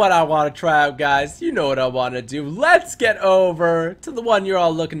 You know what I want to try out, guys. You know what I want to do. Let's get over to the one you're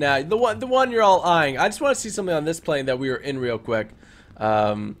all looking at. The one you're all eyeing. I just want to see something on this plane that we were in real quick.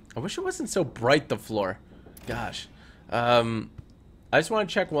 I wish it wasn't so bright, the floor. Gosh. I just want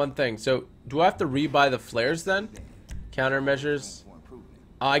to check one thing. So, do I have to rebuy the flares then? Countermeasures.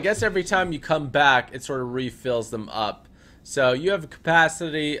 I guess every time you come back, it sort of refills them up. So, you have a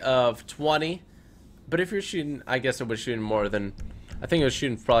capacity of 20. But if you're shooting, I guess it was shooting more than... I think it was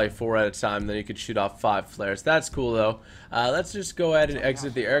shooting probably 4 at a time. Then you could shoot off 5 flares. That's cool, though. Let's just go ahead and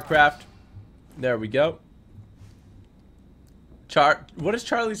exit the aircraft. There we go. What is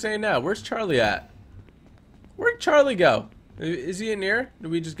Charlie saying now? Where's Charlie at? Where'd Charlie go? Is he in here? Did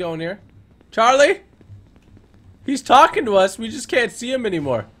we just go in here? Charlie? He's talking to us. We just can't see him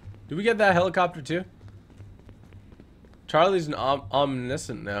anymore. Did we get that helicopter too? Charlie's an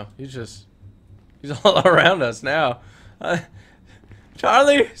omniscient now. He's all around us now.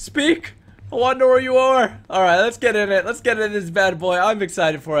 Charlie, speak. I want to know where you are. Alright, let's get in it. Let's get in this bad boy. I'm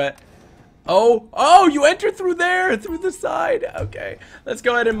excited for it. Oh, you enter through there, through the side. Okay, let's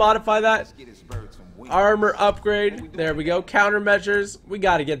go ahead and modify that. Armor upgrade. There we go. Countermeasures. We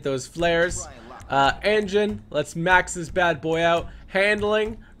got to get those flares. Engine. Let's max this bad boy out.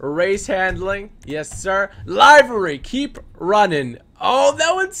 Handling. Race handling. Yes, sir. Livery. Keep running. Oh,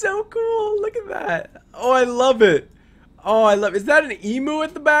 that one's so cool. Look at that. Oh, I love it. Oh, I love it. Is that an emu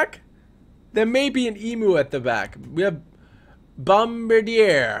at the back? There may be an emu at the back. We have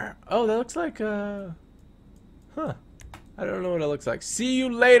Bombardier. Oh, that looks like huh. I don't know what it looks like. See you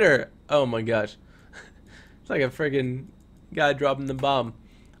later. Oh my gosh. It's like a friggin' guy dropping the bomb.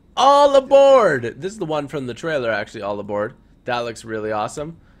 All aboard. This is the one from the trailer, actually. All aboard. That looks really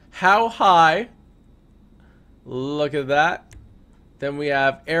awesome. How high? Look at that. Then we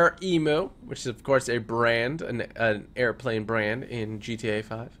have Air Emu, which is of course a brand, an airplane brand in GTA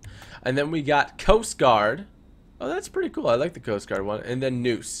 5. And then we got Coast Guard. Oh, that's pretty cool. I like the Coast Guard one. And then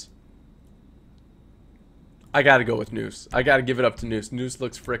Noose. I gotta go with Noose. I gotta give it up to Noose. Noose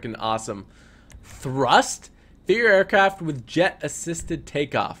looks freaking awesome. Thrust? Fear aircraft with jet-assisted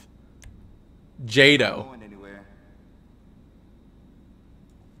takeoff. Jado.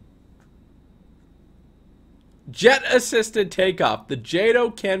 Jet-assisted takeoff. The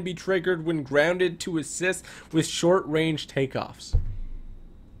Jado can be triggered when grounded to assist with short-range takeoffs.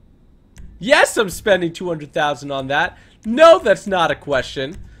 Yes, I'm spending $200,000 on that. No, that's not a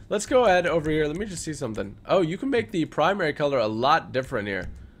question. Let's go ahead over here. Let me just see something. Oh, you can make the primary color a lot different here.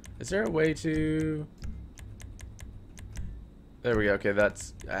 Is there a way to... There we go. Okay,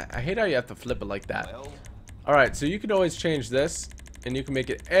 that's... I hate how you have to flip it like that. Alright, so you can always change this. And you can make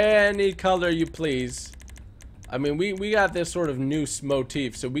it any color you please. I mean, we got this sort of new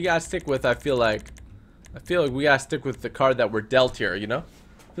motif, so we gotta stick with, I feel like we gotta stick with the card that we're dealt here, you know?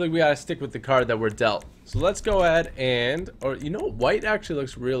 I feel like we gotta stick with the card that we're dealt. So let's go ahead and, or you know what, white actually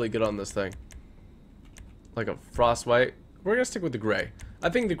looks really good on this thing. Like a frost white. We're gonna stick with the gray. I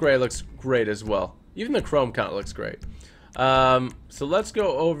think the gray looks great as well. Even the chrome kind of looks great. So let's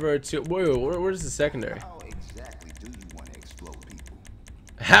go over to, whoa, where's the secondary?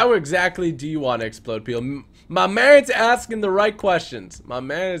 How exactly do you want to explode people? My man's asking the right questions. My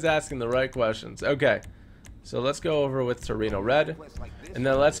man is asking the right questions. Okay. So let's go over with Torino Red. And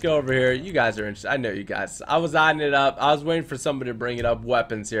then let's go over here. You guys are interested. I know you guys. I was eyeing it up. I was waiting for somebody to bring it up.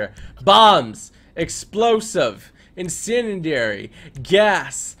 Weapons here. Bombs. Explosive. Incendiary.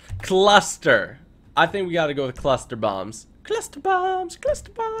 Gas. Cluster. I think we got to go with cluster bombs. Cluster bombs.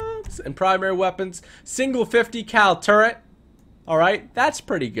 Cluster bombs. And primary weapons. Single 50 cal turret. Alright. That's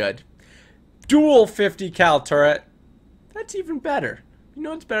pretty good. Dual 50 cal turret. That's even better. You know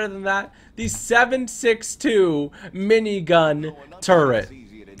what's better than that? The 7.62 minigun turret.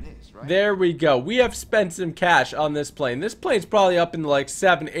 There we go. We have spent some cash on this plane. This plane's probably up in the like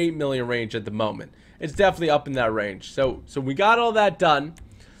 7-8 million range at the moment. It's definitely up in that range. So we got all that done.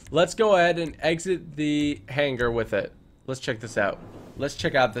 Let's go ahead and exit the hangar with it. Let's check this out. Let's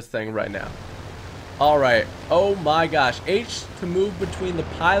check out this thing right now. Alright. Oh my gosh. H to move between the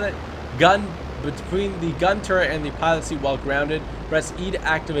pilot gun between the gun turret and the pilot seat while grounded. Press E to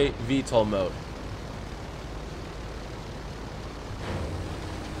activate VTOL mode.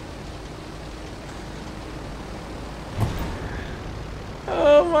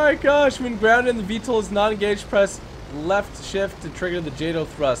 Oh my gosh, when grounded and the VTOL is not engaged, press left shift to trigger the JATO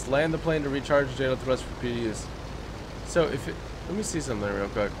thrust. Land the plane to recharge JATO thrust for use. So if it, let me see something real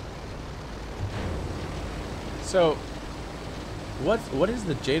quick. So what is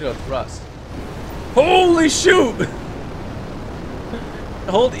the JATO thrust? Holy shoot!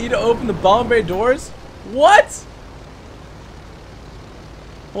 Hold E to open the bomb bay doors? What?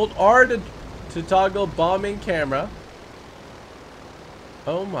 Hold R to toggle bombing camera.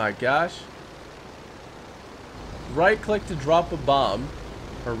 Oh my gosh. Right click to drop a bomb.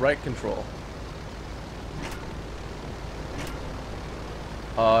 Or right control.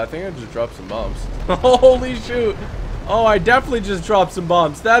 I think I just dropped some bombs. Holy shoot! Oh, I definitely just dropped some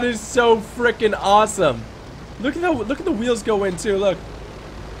bombs. That is so freaking awesome. Look at the wheels go in too. Look.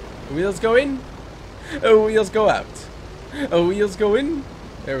 The wheels go in. Oh, wheels go out. Oh, wheels go in.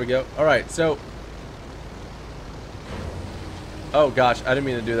 There we go. All right, so. Oh gosh, I didn't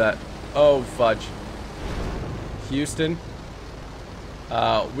mean to do that. Oh fudge. Houston.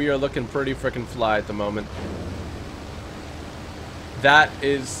 We are looking pretty freaking fly at the moment. That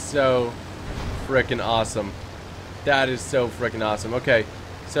is so freaking awesome. That is so freaking awesome. Okay,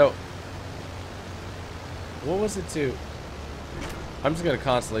 so what was it to? I'm just gonna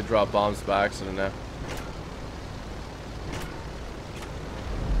constantly drop bombs by accident now.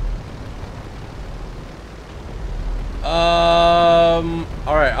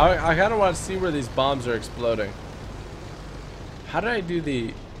 All right. I kind of want to see where these bombs are exploding. How did I do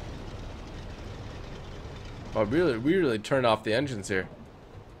the? Oh, we really turned off the engines here.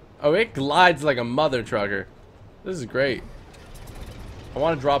 Oh, it glides like a mother trucker. This is great. I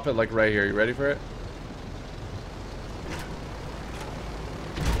want to drop it like right here. You ready for it?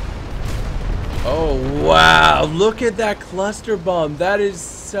 Oh, wow. Look at that cluster bomb. That is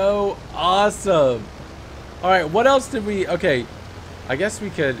so awesome. Alright, what else did we... Okay, I guess we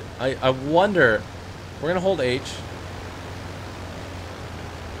could... I wonder... We're going to hold H.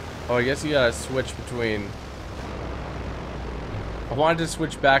 Oh, I guess you gotta switch between... I wanted to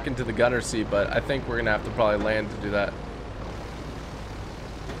switch back into the gunner seat, but I think we're going to have to probably land to do that.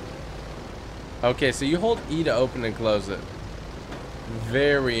 Okay, so you hold E to open and close it.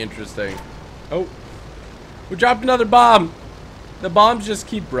 Very interesting. Oh, we dropped another bomb. The bombs just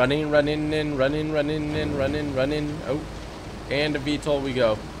keep running. Oh, and a VTOL we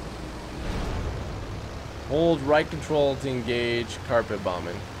go. Hold right control to engage carpet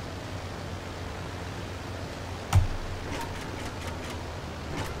bombing.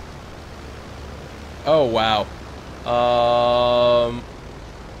 Oh, wow.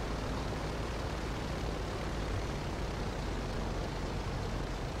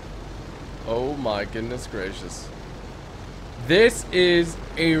 Oh my goodness gracious. This is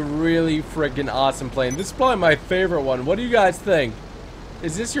a really freaking awesome plane. This is probably my favorite one. What do you guys think?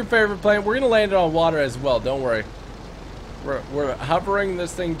 Is this your favorite plane? We're gonna land it on water as well, don't worry. We're hovering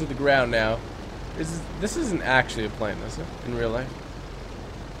this thing to the ground now. This isn't actually a plane, is it? In real life?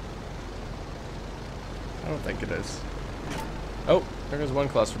 I don't think it is. Oh, there goes one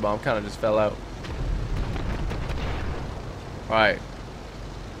cluster bomb. Kind of just fell out. Alright.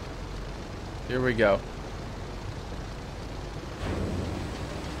 Here we go.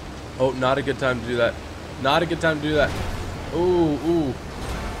 Oh, not a good time to do that. Not a good time to do that. Ooh, ooh.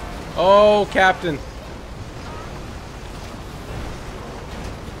 Oh, Captain.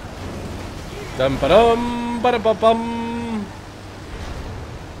 Dum ba dum ba da ba bum.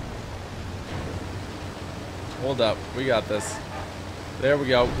 Hold up, we got this. There we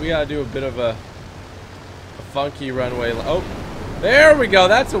go. We gotta do a bit of a funky runway. Oh, there we go.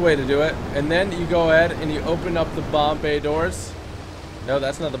 That's a way to do it. And then you go ahead and you open up the bomb bay doors. No,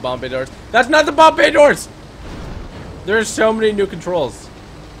 that's not the bomb bay doors. That's not the bomb bay doors! There's so many new controls.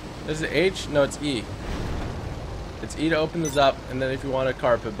 Is it H? No, it's E. It's E to open this up, and then if you want a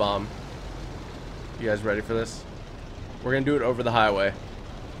carpet bomb. You guys ready for this? We're gonna do it over the highway.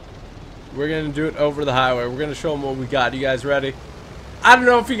 We're gonna do it over the highway. We're gonna show them what we got. You guys ready? I don't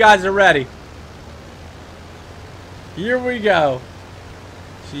know if you guys are ready. Here we go.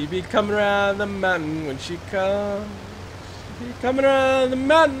 She be coming around the mountain when she comes. She be coming around the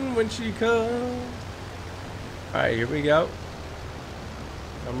mountain when she comes. Alright, here we go.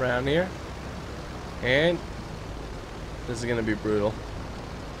 Come around here. And this is gonna be brutal.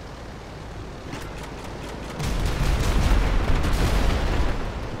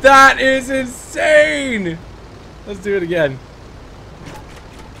 That is insane! Let's do it again.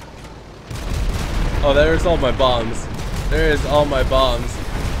 Oh, there's all my bombs. There is all my bombs.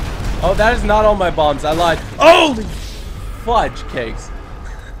 Oh, that is not all my bombs. I lied. Holy fudge cakes.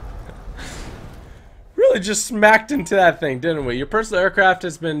 Really just smacked into that thing, didn't we? Your personal aircraft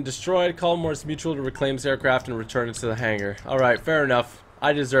has been destroyed. Call Morse Mutual to reclaim this aircraft and return it to the hangar. Alright, fair enough.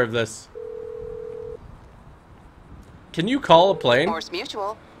 I deserve this. Can you call a plane? Morse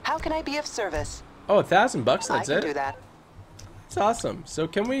Mutual, how can I be of service? Oh, $1,000 bucks, that's it? I can do that. That's awesome. So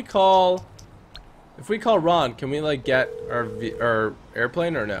can we call... If we call Ron, can we like get our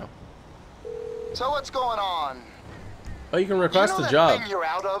airplane or no? So what's going on? Oh, you can request you know a job. Thing you're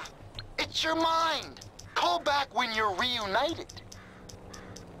out of? It's your mind. Call back when you're reunited.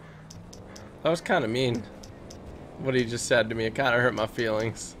 That was kind of mean. What he just said to me, it kind of hurt my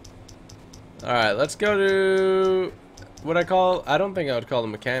feelings. All right, let's go to what I call. I don't think I would call the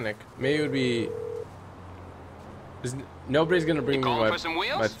mechanic. Maybe it would be. Nobody's gonna bring me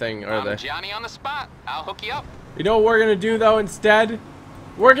my thing, are they? Johnny on the spot. I'll hook you up. You know what we're gonna do though instead?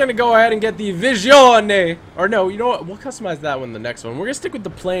 We're gonna go ahead and get the Visione. Or no, you know what? We'll customize that one the next one. We're gonna stick with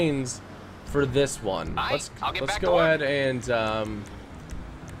the planes for this one. Let's go ahead and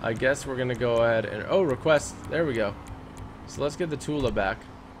I guess we're gonna go ahead and request. There we go. So let's get the Tula back.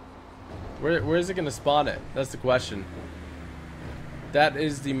 Where is it gonna spawn it? That's the question. That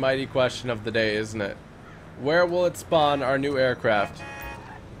is the mighty question of the day, isn't it? Where will it spawn our new aircraft?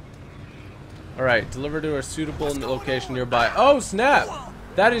 Alright, deliver to a suitable location nearby. Oh, snap!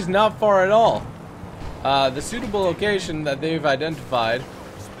 That is not far at all. The suitable location that they've identified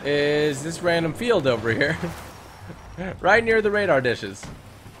is this random field over here. Right near the radar dishes.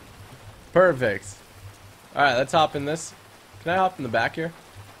 Perfect. Alright, let's hop in this. Can I hop in the back here?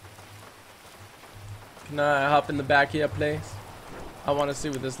 Can I hop in the back here, please? I want to see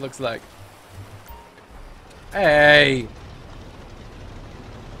what this looks like. Hey!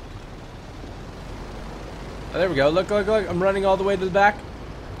 Oh, there we go. Look, look, look. I'm running all the way to the back.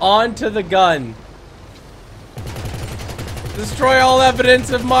 Onto the gun. Destroy all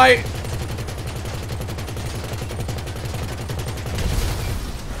evidence of my...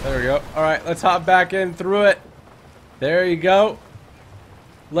 There we go. Alright, let's hop back in through it. There you go.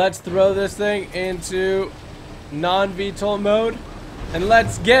 Let's throw this thing into non-VTOL mode. And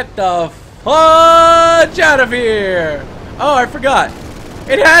let's get the fudge out of here! Oh, I forgot.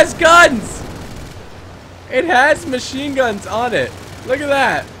 It has guns! It has machine guns on it. Look at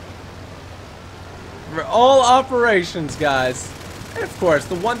that. For all operations, guys. And of course,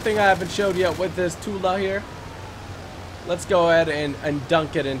 the one thing I haven't showed yet with this Tula here. Let's go ahead and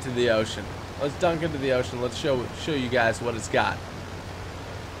dunk it into the ocean. Let's dunk into the ocean. Let's show you guys what it's got.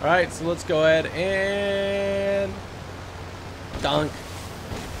 Alright, so let's go ahead and dunk.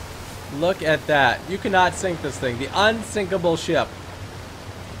 Look at that. You cannot sink this thing. The unsinkable ship.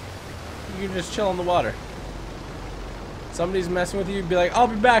 You can just chill in the water. Somebody's messing with you, you'd be like, I'll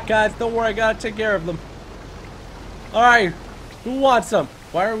be back, guys. Don't worry, I gotta take care of them. Alright. Who wants some?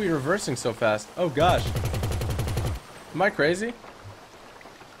 Why are we reversing so fast? Oh, gosh. Am I crazy?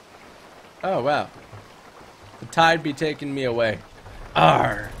 Oh, wow. The tide be taking me away.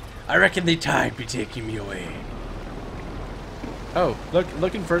 Arr. I reckon the tide be taking me away. Oh,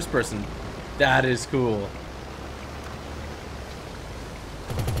 look in first person. That is cool.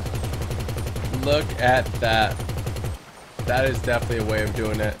 Look at that. That is definitely a way of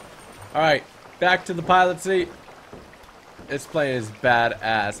doing it. Alright, back to the pilot seat. This plane is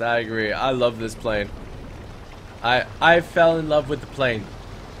badass. I agree. I love this plane. I fell in love with the plane.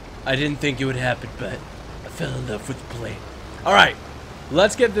 I didn't think it would happen, but I fell in love with the plane. Alright,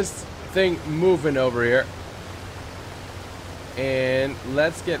 let's get this thing moving over here. And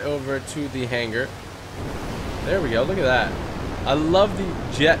let's get over to the hangar. There we go. Look at that. I love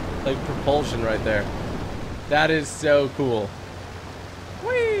the jet like propulsion right there. That is so cool.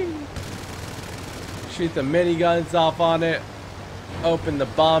 Whee! Shoot the miniguns off on it. Open the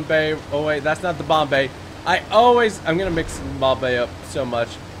bomb bay. Oh wait, that's not the bomb bay. I'm gonna mix the bomb bay up so much.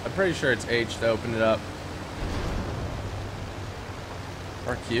 I'm pretty sure it's H to open it up.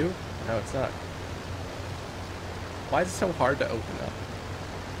 Or Q? No, it's not. Why is it so hard to open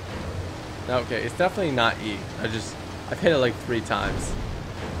up? Okay, it's definitely not E. I've hit it like 3 times.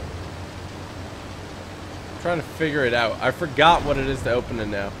 I'm trying to figure it out. I forgot what it is to open it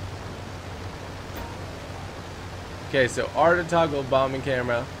now. Okay, so R to toggle bombing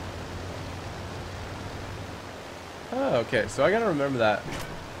camera. Oh, okay, so I gotta remember that.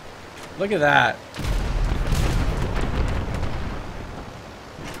 Look at that.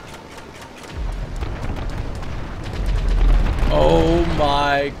 Oh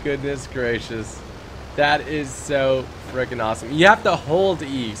my goodness gracious. That is so freaking awesome. You have to hold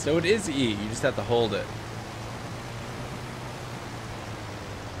E, so it is E. You just have to hold it.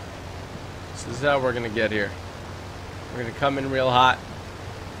 So this is how we're gonna get here. We're gonna come in real hot.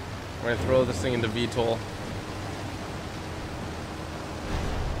 We're gonna throw this thing into VTOL.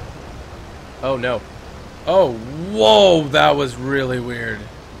 Oh no. Oh, whoa, that was really weird.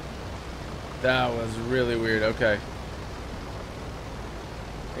 That was really weird. Okay.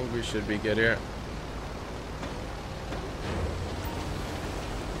 I think we should be good here.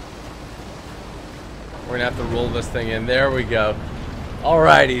 We're gonna have to roll this thing in. There we go.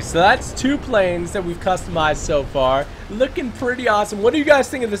 Alrighty, so that's 2 planes that we've customized so far. Looking pretty awesome. What do you guys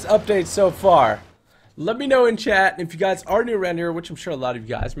think of this update so far? Let me know in chat. And if you guys are new around here, which I'm sure a lot of you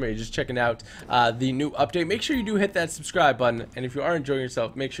guys may be just checking out the new update, make sure you do hit that subscribe button. And if you are enjoying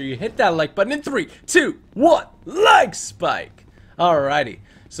yourself, make sure you hit that like button in 3, 2, 1, like spike. Alrighty,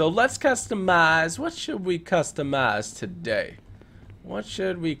 so let's customize. What should we customize today? What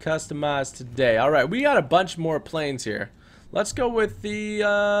should we customize today? Alright, we got a bunch more planes here. Let's go with the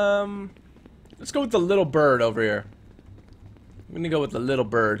little bird over here. I'm gonna go with the little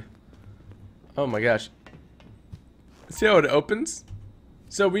bird. Oh my gosh. See how it opens?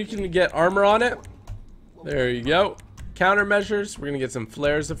 So we can get armor on it. There you go. Countermeasures. We're gonna get some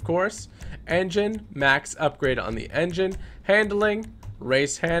flares, of course. Engine, max upgrade on the engine. Handling,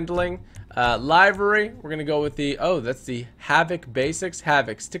 race handling. Livery, we're gonna go with the, that's the Havoc Basics,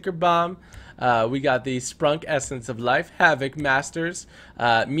 Havoc Sticker Bomb. We got the Sprunk Essence of Life, Havoc Masters,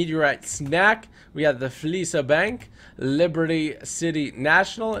 Meteorite Snack. We got the Fleesa Bank, Liberty City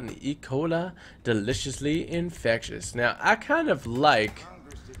National, and the E. Cola Deliciously Infectious. Now, I kind of like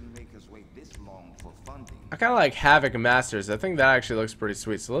Havoc Masters. I think that actually looks pretty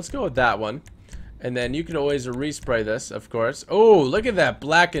sweet. So let's go with that one. And then you can always respray this, of course. Oh, look at that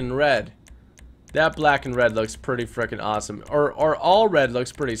black and red. That black and red looks pretty freaking awesome. Or all red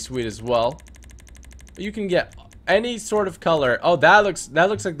looks pretty sweet as well. You can get any sort of color. Oh, that looks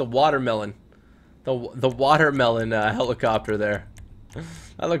like the watermelon. The watermelon helicopter there.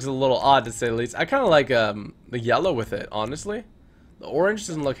 That looks a little odd to say the least. I kind of like the yellow with it, honestly. The orange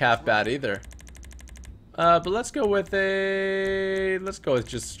doesn't look half bad either. But let's go with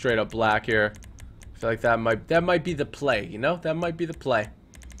just straight up black here. I feel like that might be the play, you know? That might be the play.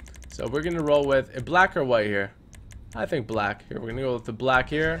 So we're gonna roll with a black or white here. I think black. Here, we're gonna go with the black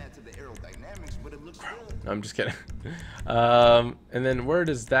here. No, I'm just kidding. And then where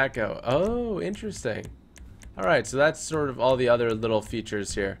does that go? Oh, interesting. Alright, so that's sort of all the other little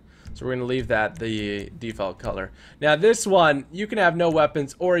features here. So we're gonna leave that the default color. Now this one, you can have no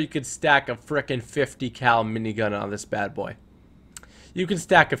weapons, or you could stack a frickin' 50 cal minigun on this bad boy. You can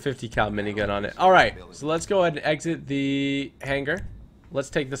stack a 50 cal minigun on it. Alright, so let's go ahead and exit the hangar. Let's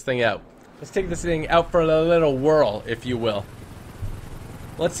take this thing out. Let's take this thing out for a little whirl, if you will.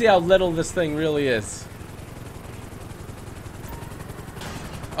 Let's see how little this thing really is.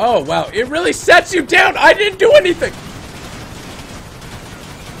 Oh, wow. It really sets you down. I didn't do anything.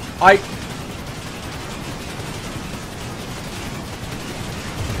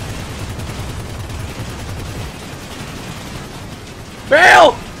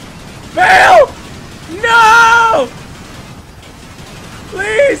 Bail! Bail! No!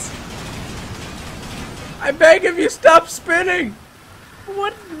 Please! I beg of you, stop spinning!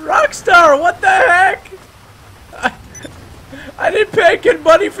 What? Rockstar, what the heck? I didn't pay good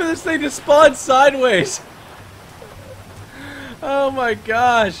money for this thing to spawn sideways. Oh my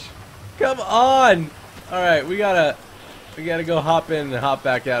gosh. Come on. Alright, we gotta go hop in and hop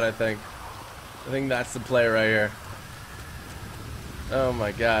back out, I think. I think that's the play right here. Oh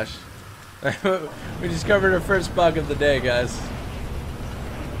my gosh. We discovered our first bug of the day, guys.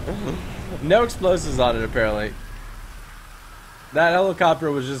 No explosives on it, apparently. That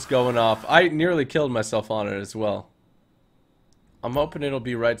helicopter was just going off. I nearly killed myself on it as well. I'm hoping it'll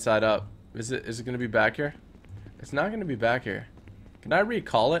be right side up. Is it going to be back here? It's not going to be back here. Can I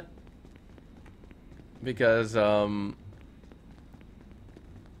recall it? Because, I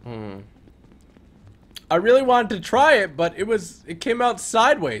really wanted to try it, but it came out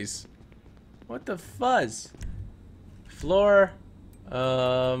sideways. What the fuzz? Floor,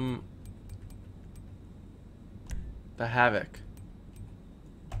 the Havoc.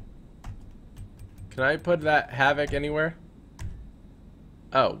 Can I put that Havoc anywhere?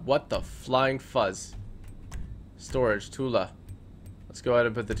 Oh, what the flying fuzz. Storage, Tula. Let's go ahead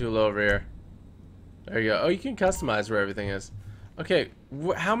and put the Tula over here. There you go. Oh, you can customize where everything is. Okay,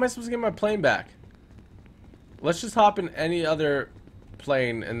 how am I supposed to get my plane back? Let's just hop in any other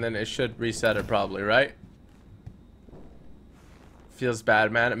plane and then it should reset it probably, right? Feels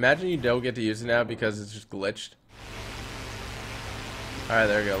bad, man. Imagine you don't get to use it now because it's just glitched. Alright,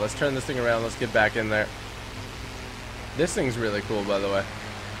 there we go. Let's turn this thing around. Let's get back in there. This thing's really cool, by the way.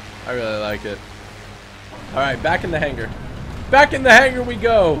 I really like it. Alright, back in the hangar. Back in the hangar we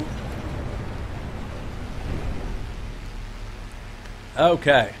go!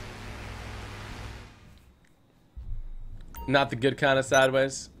 Okay. Not the good kind of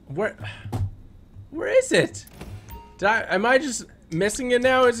sideways. Where is it? Am I just missing it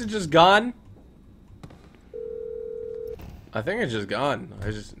now? Is it just gone? I think it's just gone.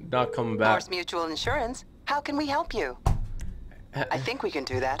 It's just not coming back. Norse Mutual Insurance. How can we help you? I think we can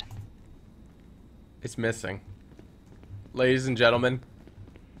do that. It's missing. Ladies and gentlemen,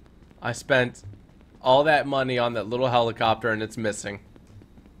 I spent all that money on that little helicopter and it's missing.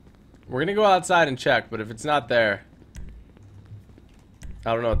 We're gonna go outside and check, but if it's not there,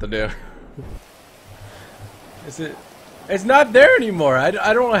 I don't know what to do. It's not there anymore. I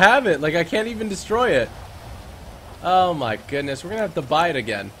don't have it. Like, I can't even destroy it. Oh my goodness, we're gonna have to buy it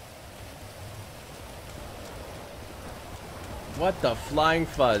again. What the flying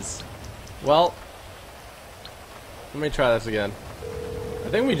fuzz? Well, let me try this again. I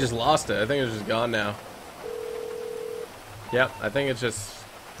think we just lost it. I think it's just gone now. Yep, I think it's just...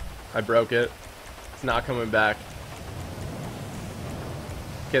 I broke it. It's not coming back.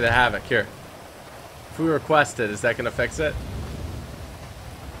 Okay, the Havoc, here. If we request it, is that gonna fix it?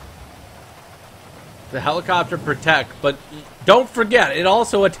 The helicopter protect, but don't forget, it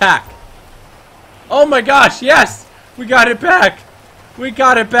also attack. Oh my gosh, yes! We got it back! We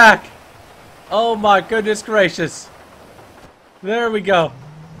got it back! Oh my goodness gracious. There we go.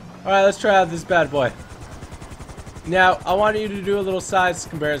 Alright, let's try out this bad boy. Now, I want you to do a little size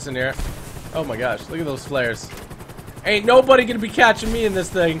comparison here. Oh my gosh, look at those flares. Ain't nobody gonna be catching me in this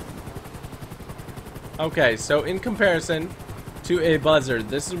thing. Okay, so in comparison to a buzzard,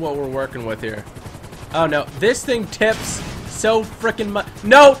 this is what we're working with here. Oh no, this thing tips so freaking much.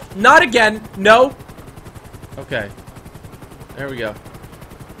 No, not again. No. Okay. There we go.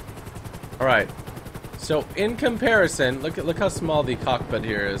 Alright. So in comparison, look how small the cockpit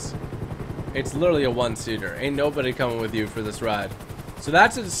here is. It's literally a one-seater. Ain't nobody coming with you for this ride. So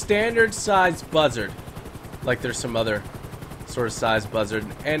that's a standard size buzzard. Like there's some other sort of size buzzard.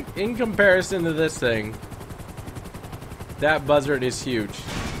 And in comparison to this thing, that buzzard is huge.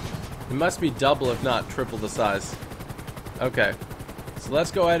 It must be double if not triple the size. Okay. So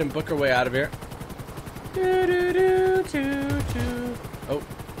let's go ahead and book our way out of here. Oh.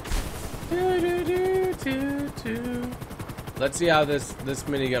 Let's see how this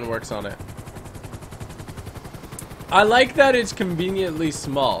minigun works on it. I like that it's conveniently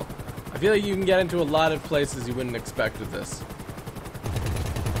small. I feel like you can get into a lot of places you wouldn't expect with this.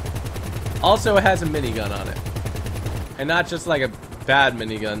 Also, it has a minigun on it. And not just like a bad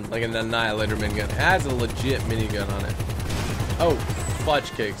minigun, like an Annihilator minigun. It has a legit minigun on it. Oh,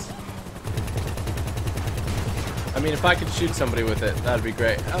 fudge cakes. I mean, if I could shoot somebody with it, that'd be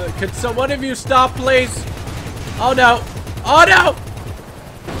great. Could one of you stop, please? Oh no! Oh no!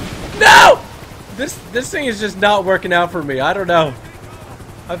 No! This thing is just not working out for me. I don't know.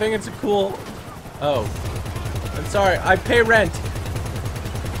 I think it's a cool... Oh. I'm sorry. I pay rent.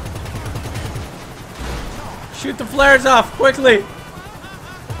 Shoot the flares off, quickly!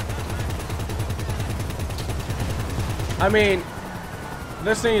 I mean,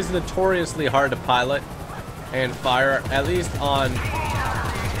 this thing is notoriously hard to pilot. and fire at least on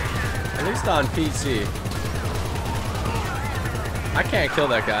PC. I can't kill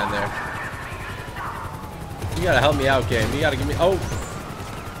that guy in there. You gotta help me out, game. You gotta give me. Oh,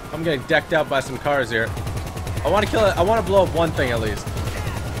 I'm getting decked out by some cars here. I want to kill it. I want to blow up one thing at least.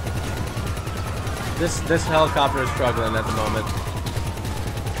 This helicopter is struggling at the moment.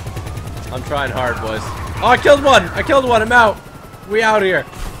 I'm trying hard, boys. Oh, I killed one. I killed one. I'm out. We out here.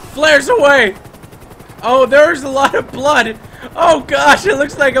 Flares away. Oh, there's a lot of blood. Oh gosh, it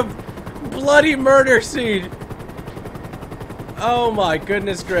looks like a bloody murder scene. Oh my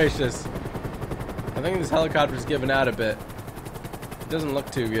goodness gracious. I think this helicopter's giving out a bit. It doesn't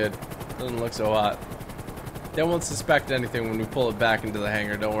look too good. It doesn't look so hot. They won't suspect anything when we pull it back into the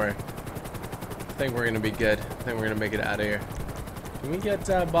hangar, don't worry. I think we're gonna be good. I think we're gonna make it out of here. Can we get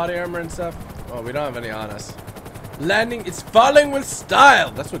body armor and stuff? Oh, we don't have any on us. Landing is falling with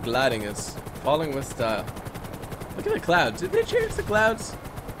style. That's what gliding is. Falling with style. Look at the clouds. Did they change the clouds?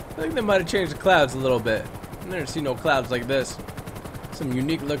 I think they might have changed the clouds a little bit. I've never seen no clouds like this. Some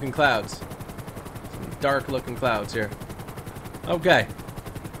unique looking clouds. Some dark looking clouds here. Okay.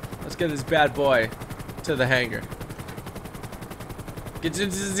 Let's get this bad boy to the hangar. Get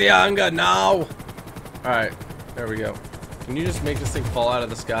into the hangar now. Alright. There we go. Can you just make this thing fall out of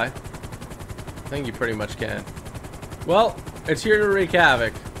the sky? I think you pretty much can. Well, it's here to wreak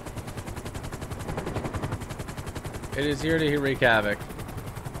havoc. It is here to wreak havoc.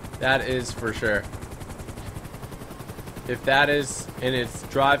 That is for sure. If that is in its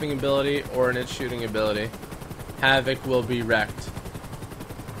driving ability or in its shooting ability, havoc will be wrecked.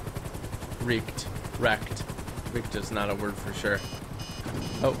 Wreaked. Wrecked. Wreaked is not a word for sure.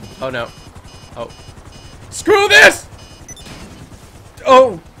 Oh, oh no. Oh. Screw this!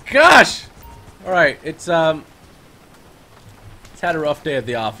 Oh, gosh! Alright, it's had a rough day at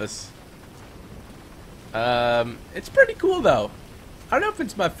the office. It's pretty cool though. I don't know if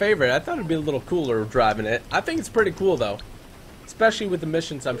it's my favorite. I thought it'd be a little cooler driving it. I think it's pretty cool though. Especially with the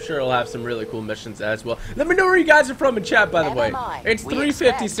missions, I'm sure it'll have some really cool missions as well. Let me know where you guys are from in chat, by the way. It's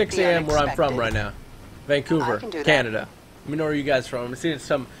 3:56 a.m. where I'm from right now. Vancouver, Canada. Let me know where you guys are from. I'm seeing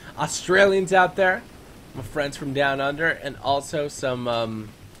some Australians out there. My friends from down under, and also some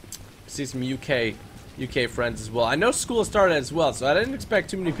see some UK friends as well. I know school started as well, so I didn't expect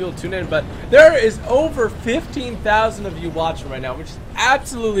too many people to tune in, but there is over 15,000 of you watching right now, which is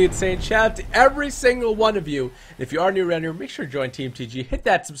absolutely insane. Shout out to every single one of you. And if you are new around here, make sure to join Team TG. Hit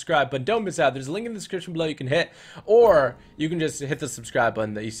that subscribe button. Don't miss out. There's a link in the description below you can hit, or you can just hit the subscribe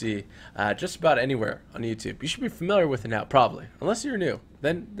button that you see just about anywhere on YouTube. You should be familiar with it now, probably. Unless you're new,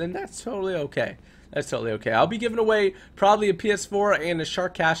 then that's totally okay. That's totally okay. I'll be giving away probably a PS4 and a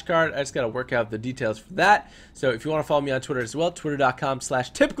Shark Cash card. I just got to work out the details for that. So if you want to follow me on Twitter as well,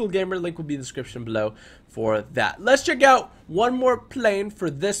 twitter.com/typicalgamer. Link will be in the description below for that. Let's check out one more plane for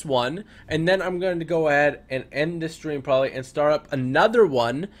this one. And then I'm going to go ahead and end the stream probably and start up another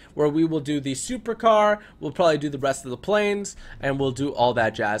one where we will do the supercar. We'll probably do the rest of the planes. And we'll do all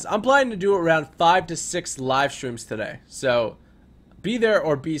that jazz. I'm planning to do around 5 to 6 live streams today. So be there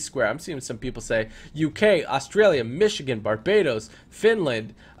or be square. I'm seeing some people say UK, Australia, Michigan, Barbados,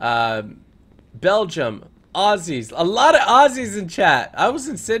 Finland, Belgium, Aussies. A lot of Aussies in chat. I was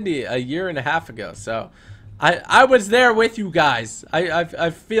in Sydney a year and a half ago, so I was there with you guys.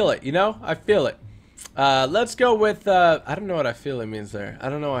 I feel it, you know? I feel it. Let's go with, I don't know what I feel it means there. I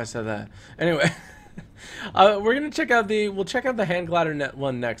don't know why I said that. Anyway, we're going to check out we'll check out the hand glider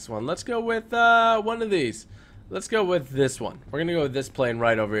next one. Let's go with one of these. Let's go with this one. We're going to go with this plane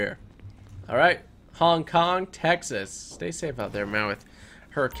right over here. Alright. Hong Kong, Texas. Stay safe out there, man, with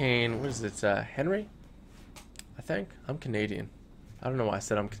Hurricane, what is it, Henry? I think. I'm Canadian. I don't know why I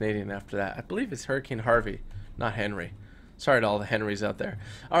said I'm Canadian after that. I believe it's Hurricane Harvey, not Henry. Sorry to all the Henrys out there.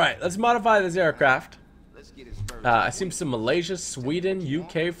 Alright, let's modify this aircraft. I see some Malaysia, Sweden,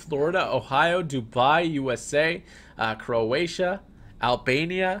 UK, Florida, Ohio, Dubai, USA, Croatia,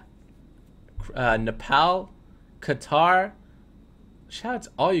 Albania, Nepal, Qatar. Shout out to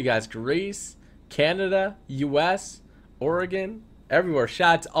all you guys. Greece, Canada, US, Oregon, everywhere.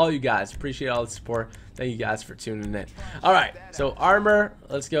 Shout out to all you guys. Appreciate all the support. Thank you guys for tuning in. Alright, so armor.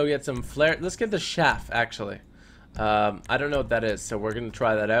 Let's go get some flare. Let's get the shaft, actually. I don't know what that is, so we're going to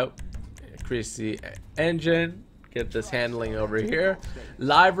try that out. Increase the engine. Get this handling over here.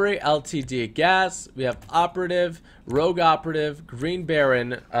 Livery, LTD gas. We have operative, rogue operative, green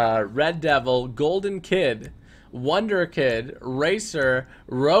baron, red devil, golden kid, Wonder Kid, Racer,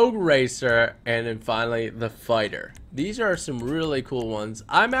 Rogue Racer, and then finally the Fighter. These are some really cool ones.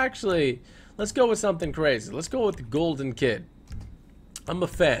 Let's go with something crazy. Let's go with the Golden Kid. I'm a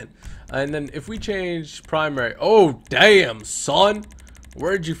fan. And then if we change primary, oh damn son,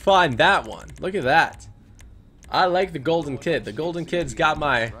 where'd you find that one? Look at that. I like the Golden Kid. The Golden Kid's got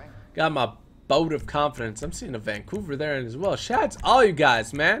my boat of confidence. I'm seeing a Vancouver there as well. Shout out to all you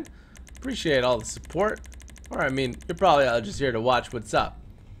guys, man. Appreciate all the support. Or I mean, you're probably all just here to watch what's up.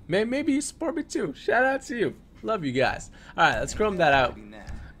 Maybe you support me too. Shout out to you. Love you guys. Alright, let's chrome that out.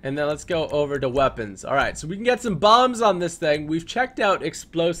 And then let's go over to weapons. Alright, so we can get some bombs on this thing. We've checked out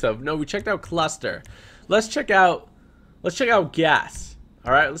explosive. No, we checked out cluster. Let's check out gas.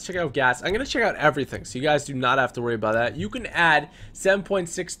 Alright, let's check out gas. I'm gonna check out everything, so you guys do not have to worry about that. You can add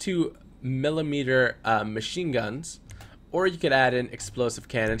 7.62 millimeter machine guns, or you could add in explosive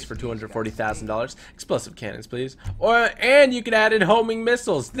cannons for $240,000. Explosive cannons, please. And you could add in homing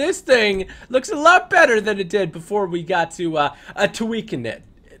missiles. This thing looks a lot better than it did before we got to tweaking it,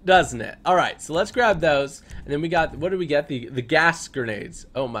 doesn't it? All right, so let's grab those, and then we got, what did we get? The gas grenades.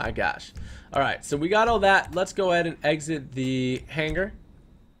 Oh my gosh. All right, so we got all that. Let's go ahead and exit the hangar.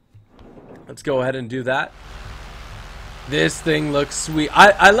 Let's go ahead and do that. This thing looks sweet.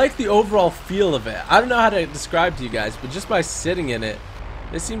 I like the overall feel of it. I don't know how to describe to you guys, but just by sitting in it,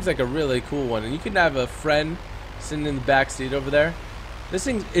 this seems like a really cool one. And you can have a friend sitting in the back seat over there. This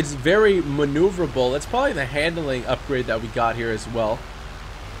thing is very maneuverable. It's probably the handling upgrade that we got here as well.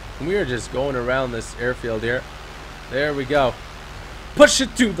 And we are just going around this airfield here. There we go. Push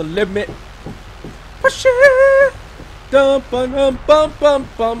it to the limit. Push it. Oh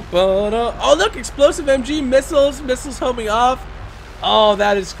look, explosive MG missiles homing off. Oh,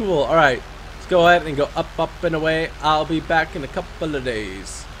 that is cool. All right, let's go ahead and go up and away. I'll be back in a couple of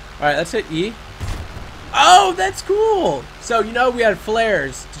days. All right, let's hit E. Oh, that's cool. So you know we had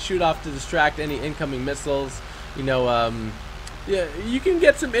flares to shoot off to distract any incoming missiles. You know, yeah, you can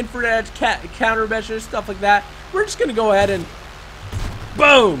get some infrared countermeasures, stuff like that. We're just gonna go ahead and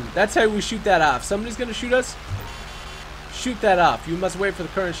boom. That's how we shoot that off. Somebody's gonna shoot us. Shoot that off. You must wait for the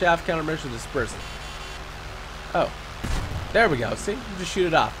current shaft countermeasure to disperse it. Oh, there we go. See, you just shoot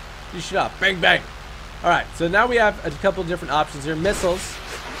it off. You shoot off. Bang, bang. All right. So now we have a couple different options here. Missiles.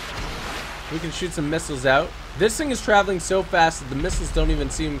 We can shoot some missiles out. This thing is traveling so fast that the missiles don't even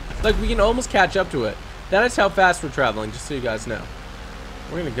seem like we can almost catch up to it. That is how fast we're traveling. Just so you guys know.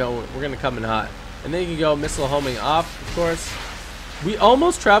 We're gonna come in hot, and then you can go missile homing off. Of course, we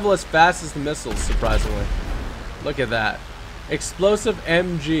almost travel as fast as the missiles. Surprisingly. Look at that. Explosive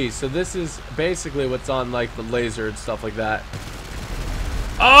MG. So this is basically what's on like the laser and stuff like that.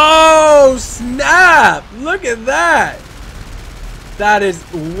 Oh snap! Look at that. That is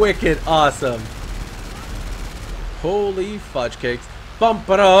wicked awesome. Holy fudge cakes. Bum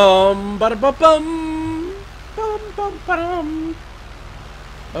ba dum ba bum bum bum bum ba dum.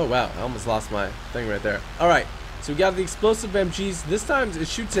 Oh wow, I almost lost my thing right there. Alright, so we got the explosive MGs. This time it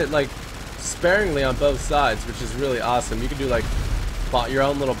shoots it like sparingly on both sides, which is really awesome. You can do like your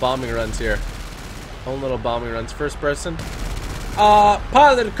own little bombing runs here. Own little bombing runs. First person.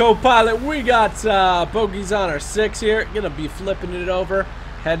 Pilot and co-pilot, we got bogeys on our 6 here. Gonna be flipping it over,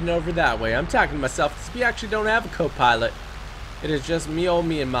 heading over that way. I'm talking to myself because we actually don't have a co-pilot. It is just me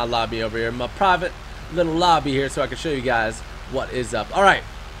in my lobby over here, my private little lobby here, so I can show you guys what is up. All right,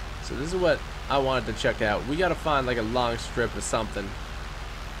 so this is what I wanted to check out. We gotta find like a long strip or something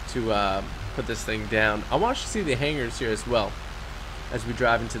to put this thing down. I want you to see the hangars here as well as we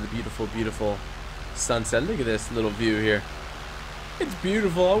drive into the beautiful, beautiful sunset. Look at this little view here. It's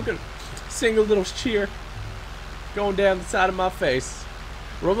beautiful. I'm gonna sing a little cheer going down the side of my face.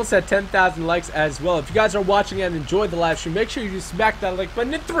 We're almost at 10,000 likes as well. If you guys are watching and enjoyed the live stream, make sure you smack that like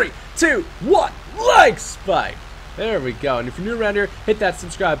button in 3, 2, 1, like spike. There we go. And if you're new around here, hit that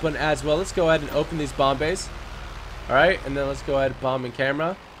subscribe button as well. Let's go ahead and open these bomb bays. All right, and then let's go ahead and bomb in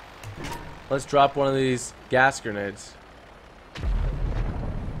camera. Let's drop one of these gas grenades.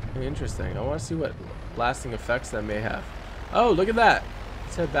 Interesting. I want to see what blasting effects that may have. Oh, look at that.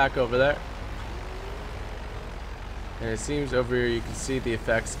 Let's head back over there. And it seems over here you can see the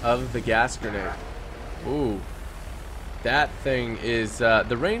effects of the gas grenade. Ooh. That thing is,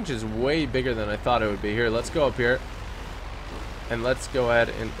 the range is way bigger than I thought it would be. Here, let's go up here. And let's go ahead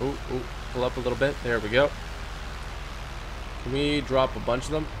and, pull up a little bit. There we go. Can we drop a bunch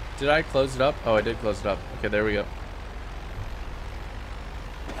of them? Did I close it up? Oh, I did close it up. Okay, there we go.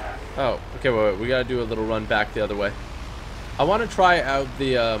 Oh, okay, wait, we gotta do a little run back the other way. I want to try out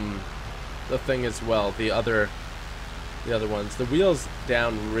the thing as well. The other ones. The wheels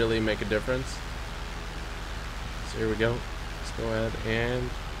down really make a difference. So here we go. Let's go ahead and.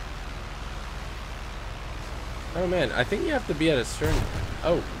 Oh man, I think you have to be at a certain.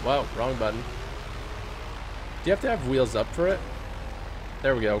 Oh wow, wrong button. Do you have to have wheels up for it?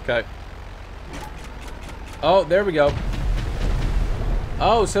 There we go. Okay. Oh, there we go.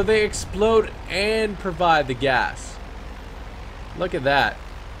 Oh, so they explode and provide the gas. Look at that.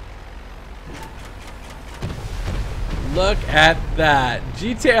 Look at that.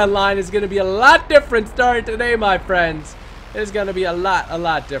 GTA Online is going to be a lot different starting today, my friends. It is going to be a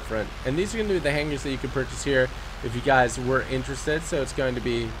lot different. And these are going to be the hangars that you can purchase here if you guys were interested. So it's going to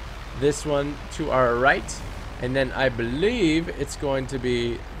be this one to our right. And then I believe it's going to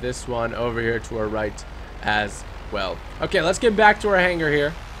be this one over here to our right as well. Okay, let's get back to our hangar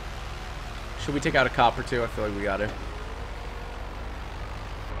here. Should we take out a cop or two? I feel like we got to.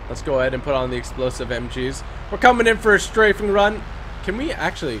 Let's go ahead and put on the explosive MGs. We're coming in for a strafing run. Can we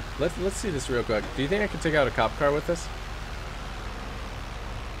actually, let's see this real quick. Do you think I could take out a cop car with this?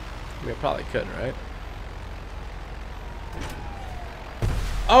 I mean, I probably could, right?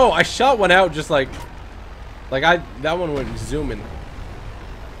 Oh, I shot one out just like that one went zooming.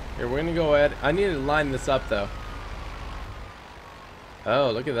 Here, we're gonna go ahead. I need to line this up though.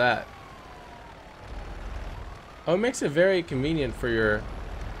 Oh, look at that. Oh, it makes it very convenient for your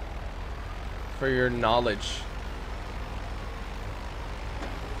knowledge.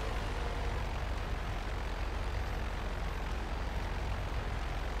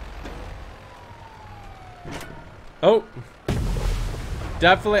 Oh,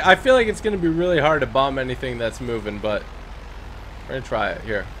 definitely. I feel like it's gonna be really hard to bomb anything that's moving, but we're gonna try it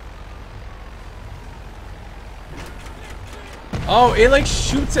here. Oh, it like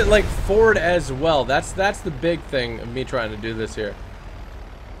shoots it like forward as well. That's the big thing of me trying to do this here.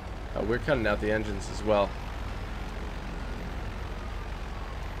 Oh, we're cutting out the engines as well.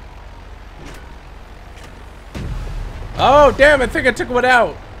 Oh, damn, I think I took one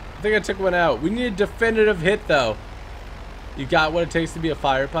out. We need a definitive hit, though. You got what it takes to be a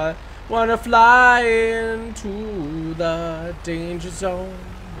fighter pilot? Wanna fly into the danger zone.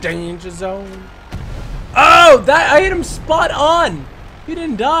 Danger zone. Oh, that I hit him spot on. He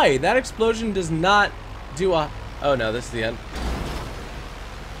didn't die. That explosion does not do a... Oh, no, this is the end.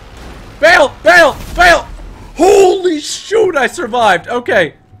 Fail! Fail! Fail! Holy shoot, I survived.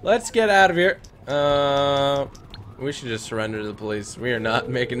 Okay, let's get out of here. We should just surrender to the police. We are not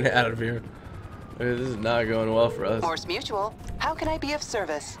making it out of here. This is not going well for us. Morse Mutual, how can I be of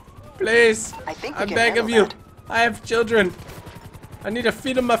service? Please, I think we I can beg of handle you. that. I have children. I need to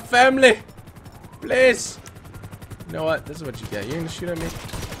feed them my family. Please. You know what? This is what you get. You're gonna shoot at me?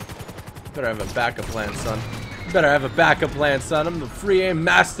 You better have a backup plan, son. You better have a backup plan, son. I'm the free aim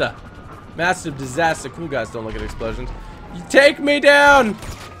master. Master of disaster. Cool guys don't look at explosions. You take me down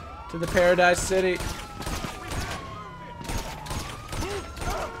to the Paradise City.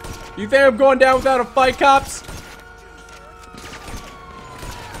 You think I'm going down without a fight, cops?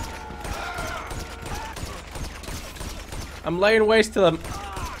 I'm laying waste to them.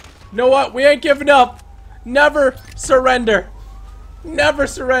 You know what? We ain't giving up. Never surrender. Never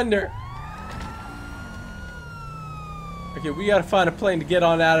surrender. Okay, we gotta find a plane to get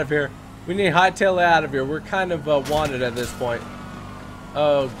on out of here. We need to hightail it out of here. We're kind of wanted at this point.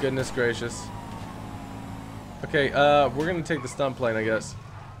 Oh, goodness gracious. Okay, we're gonna take the stunt plane, I guess.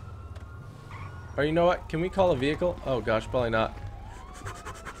 Or you know what? Can we call a vehicle? Oh gosh, probably not.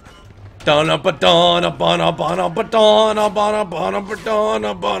 Single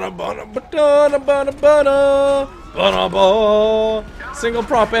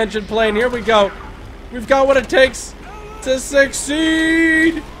prop engine plane. Here we go. We've got what it takes to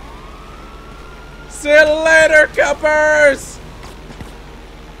succeed. See you later, cuppers.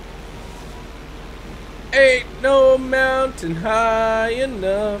 Ain't no mountain high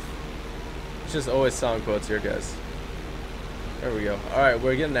enough. It's just always song quotes here, guys. There we go. Alright,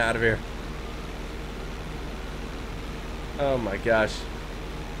 we're getting out of here. Oh my gosh.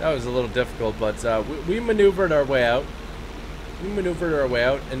 That was a little difficult, but we maneuvered our way out.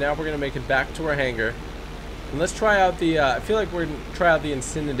 And now we're going to make it back to our hangar. And let's try out the, I feel like we're going to try out the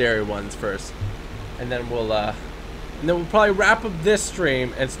incendiary ones first. And then we'll probably wrap up this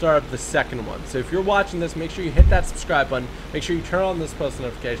stream and start up the second one. So if you're watching this, make sure you hit that subscribe button. Make sure you turn on those post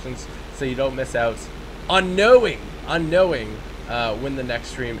notifications so you don't miss out on knowing when the next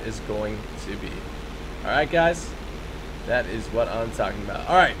stream is going to be. Alright guys, that is what I'm talking about.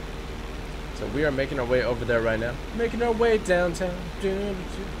 Alright, so we are making our way over there right now. Making our way downtown. And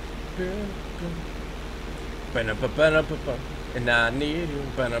I need you.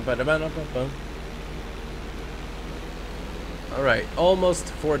 Alright, almost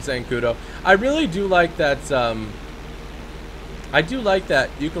Fort Zancudo. I really do like that, I do like that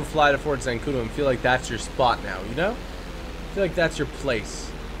you can fly to Fort Zancudo and feel like that's your spot now, you know? I feel like that's your place.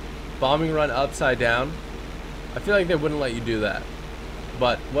 Bombing run upside down. I feel like they wouldn't let you do that.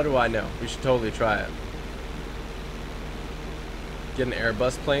 But what do I know? We should totally try it. get an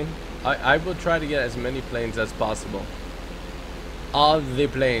Airbus plane. I will try to get as many planes as possible. All the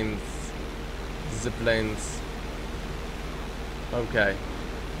planes. The planes. Okay.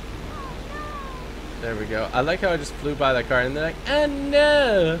 There we go. I like how I just flew by that car and they're like, oh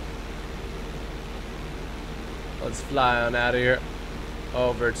no! Let's fly on out of here.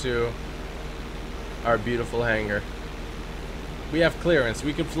 Over to our beautiful hangar. We have clearance.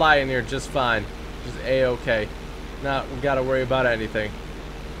 We can fly in here just fine. Just A-okay. Not we gotta worry about anything.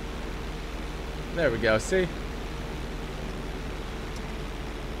 There we go. See?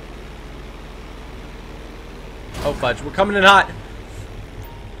 Oh fudge, we're coming in hot.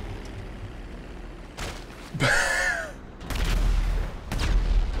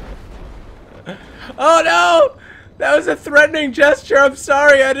 Oh no! That was a threatening gesture. I'm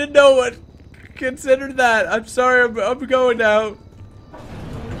sorry. I didn't know what considered that. I'm sorry. I'm going now.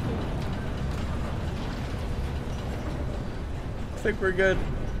 I think we're good.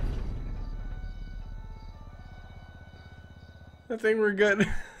 I think we're good.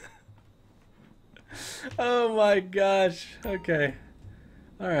 Oh my gosh. Okay.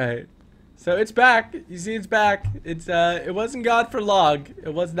 Alright. So it's back. You see it's back. It's it wasn't God for long.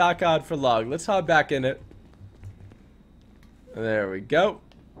 It was not God for long. Let's hop back in it. There we go.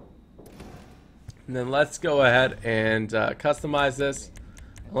 And then let's go ahead and customize this.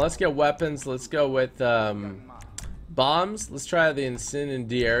 Let's get weapons. Let's go with bombs. Let's try the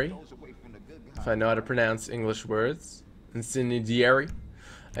incendiary. If I know how to pronounce English words. Incendiary.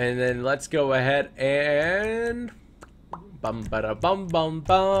 And then let's go ahead and bum bada bum bum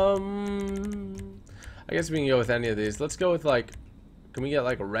bum. I guess we can go with any of these. Let's go with like, can we get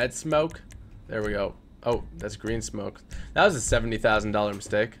like a red smoke? There we go. Oh, that's green smoke. That was a $70,000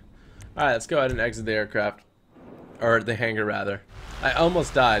 mistake. Alright, let's go ahead and exit the aircraft. Or the hangar rather. I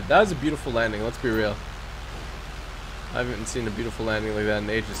almost died. That was a beautiful landing, let's be real. I haven't seen a beautiful landing like that in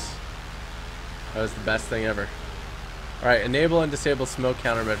ages. That was the best thing ever. Alright, enable and disable smoke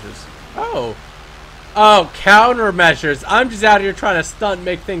countermeasures. Oh! Oh, countermeasures! I'm just out here trying to stunt and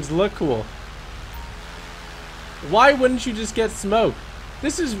make things look cool. Why wouldn't you just get smoke?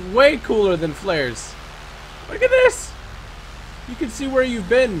 This is way cooler than flares. Look at this! You can see where you've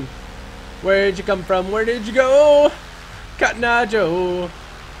been. Where did you come from? Where did you go? Cotton Eye Joe.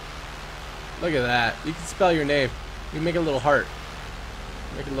 Look at that. You can spell your name. You can make a little heart.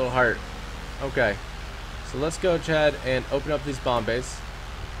 Make a little heart. Okay. So let's go ahead and open up these bomb bays.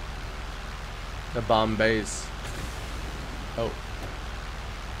 The bomb bays. Oh.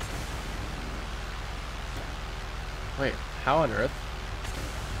 Wait, how on earth?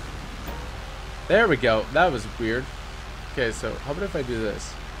 There we go. That was weird. Okay, so how about if I do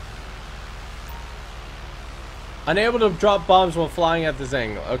this? Unable to drop bombs while flying at this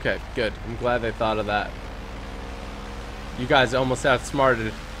angle. Okay, good. I'm glad they thought of that. You guys almost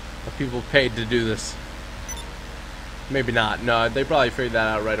outsmarted the people paid to do this. Maybe not. No, they probably figured that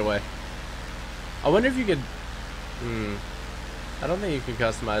out right away. I wonder if you could... I don't think you can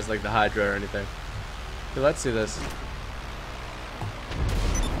customize like the Hydra or anything. Okay, let's see this.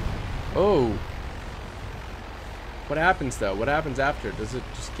 Oh. What happens though? What happens after? Does it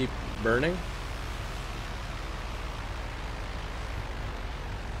just keep burning?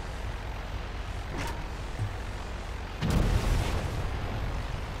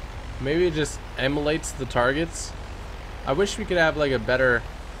 Maybe it just emulates the targets. I wish we could have like a better...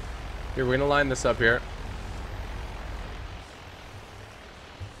 Here, we're gonna line this up here.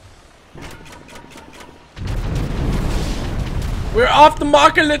 We're off the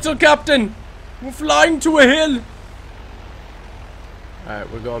marker, little captain! We're flying to a hill! Alright,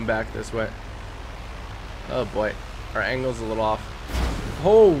 we're going back this way. Oh boy. Our angle's a little off.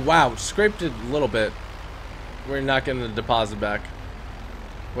 Oh wow, scraped it a little bit. We're not getting the deposit back.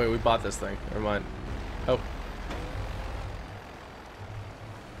 Wait, we bought this thing. Never mind. Oh.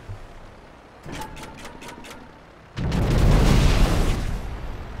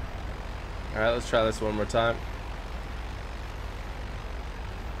 Alright, let's try this one more time.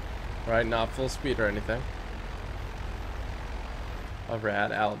 Alright, not full speed or anything. Over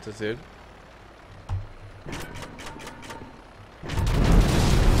at altitude.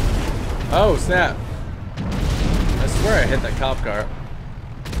 Oh, snap. I swear I hit that cop car.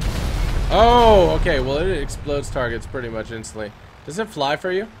 Oh, okay. Well, it explodes targets pretty much instantly. Does it fly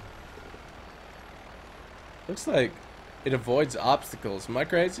for you? Looks like it avoids obstacles. Am I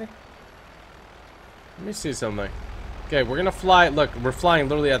crazy? Let me see something. Okay, we're gonna fly. Look, we're flying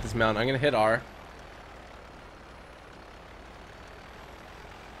literally at this mountain. I'm gonna hit R.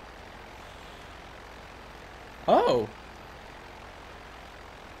 Oh.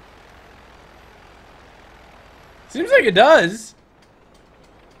 Seems like it does.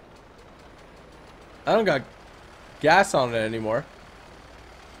 I don't got gas on it anymore.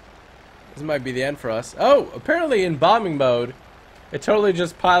 This might be the end for us. Oh, apparently in bombing mode, it totally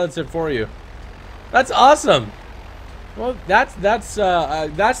just pilots it for you. That's awesome. Well, that's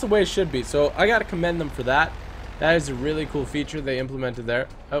the way it should be. So I gotta commend them for that. That is a really cool feature they implemented there.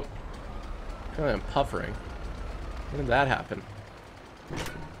 Oh, I'm puffering. When did that happen?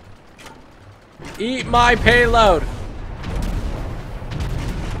 Eat my payload.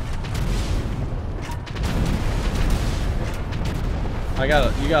 You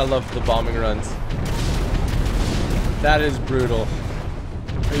gotta love the bombing runs. That is brutal.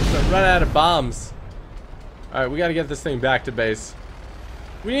 We're gonna run out of bombs. Alright, we gotta get this thing back to base.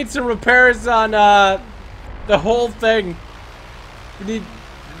 We need some repairs on the whole thing. We need.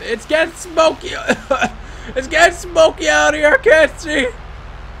 It's getting smoky. It's getting smoky out here. I can't see.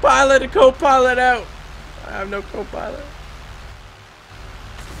 Pilot and co-pilot out. I have no co-pilot.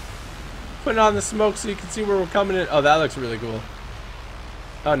 Put on the smoke so you can see where we're coming in. Oh, that looks really cool.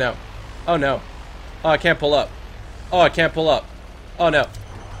 Oh no. Oh no. Oh, I can't pull up. Oh, I can't pull up. Oh no.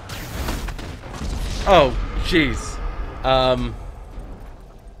 Oh, jeez.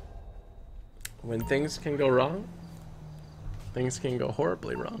 When things can go wrong, things can go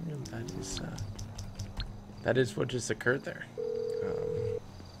horribly wrong, and that is what just occurred there.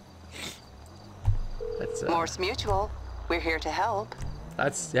 That's Morse Mutual. We're here to help.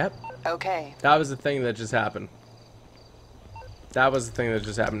 Yep. Okay. That was the thing that just happened. That was the thing that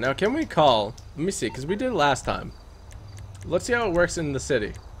just happened. Now, can we call? Let me see, because we did it last time. Let's see how it works in the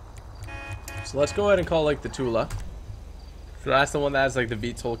city. So let's go ahead and call like the Tula. So that's the one that has like the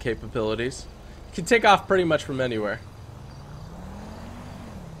VTOL capabilities. You can take off pretty much from anywhere.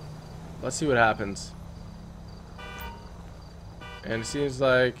 Let's see what happens. And it seems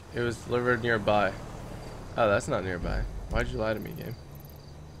like it was delivered nearby. Oh, that's not nearby. Why'd you lie to me, game?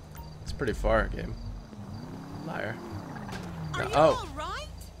 It's pretty far, game. Liar. Are you Oh. alright?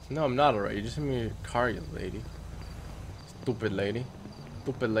 No, I'm not alright. You just hit me in your car, you lady. Stupid lady.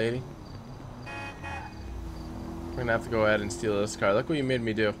 Stupid lady. We're gonna have to go ahead and steal this car. Look what you made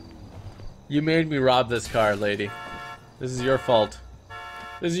me do. You made me rob this car, lady. This is your fault.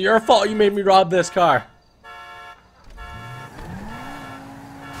 This is your fault you made me rob this car.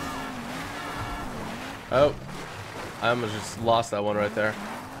 Oh. I almost just lost that one right there.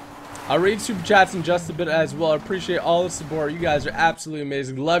 I'll read super chats in just a bit as well. I appreciate all the support. You guys are absolutely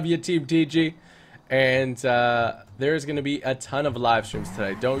amazing. Love you, Team TG. And there's going to be a ton of live streams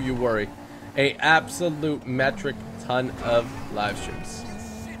today. Don't you worry. A absolute metric ton of live streams.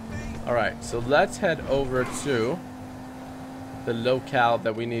 Alright, so let's head over to the locale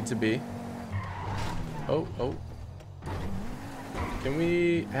that we need to be. Oh. Can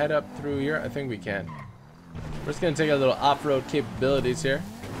we head up through here? I think we can. We're just going to take our little off-road capabilities here.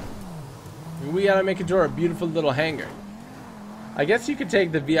 We got to make it to our beautiful little hangar. I guess you could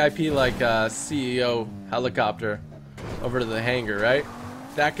take the VIP like CEO helicopter over to the hangar, right?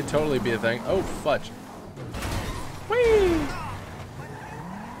 That could totally be a thing. Oh, fudge. Whee!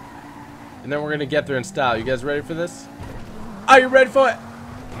 And then we're going to get there in style. You guys ready for this? Are you ready for it?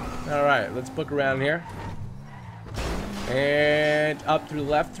 Alright, let's book around here. And up through the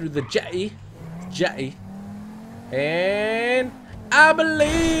left through the jetty. And I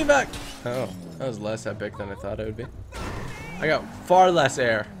believe I... Oh, that was less epic than I thought it would be. I got far less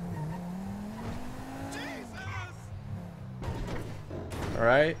air.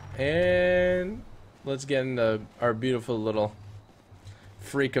 Alright, and let's get into our beautiful little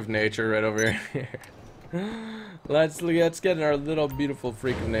freak of nature right over here. Let's get in our little beautiful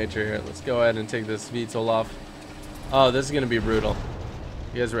freak of nature here. Let's go ahead and take this VTOL off. Oh, this is gonna be brutal.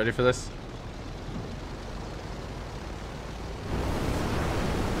 You guys ready for this?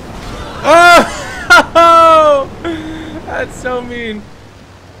 Oh! That's so mean.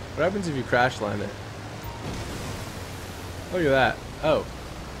 What happens if you crash land it? Look at that. Oh.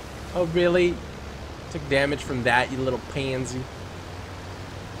 Oh, really? Took damage from that, you little pansy.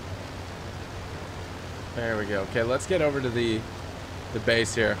 There we go. Okay, let's get over to the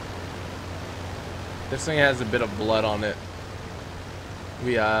base here. This thing has a bit of blood on it.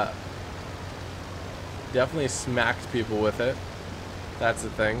 We definitely smacked people with it. That's the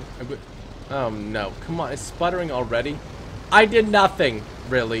thing. Oh no, come on, it's sputtering already? I did nothing,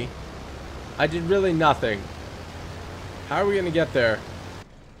 really. I did really nothing. How are we gonna get there?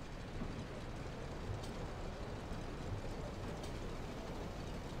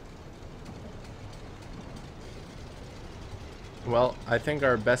 Well, I think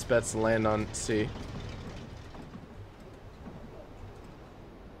our best bet's to land on C.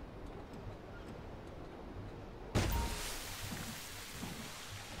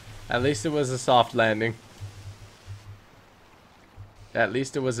 At least it was a soft landing. At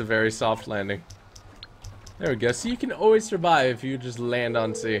least it was a very soft landing. There we go. So you can always survive if you just land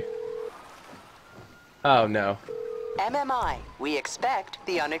on sea. Oh no. MMI, we expect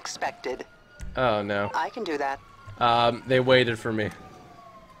the unexpected. Oh no. I can do that. They waited for me.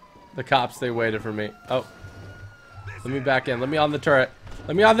 The cops, they waited for me. Oh. Let me back in. Let me on the turret.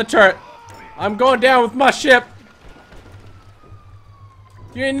 Let me on the turret. I'm going down with my ship.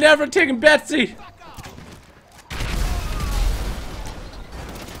 You ain't never taking Betsy.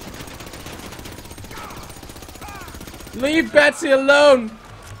 Leave Betsy alone.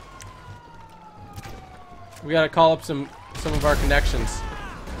 We gotta call up some of our connections.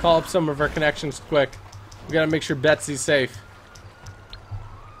 Call up some of our connections quick. We gotta make sure Betsy's safe.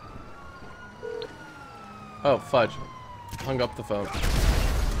 Oh, fudge. Hung up the phone.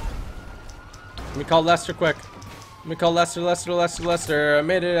 Let me call Lester quick. Let me call Lester, Lester. I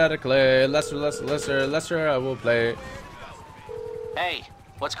made it out of clay. Lester, I will play. Hey,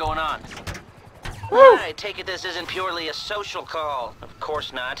 what's going on? Woo! I take it this isn't purely a social call. Of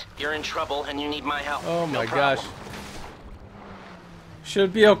course not. You're in trouble and you need my help. Oh my No problem. gosh.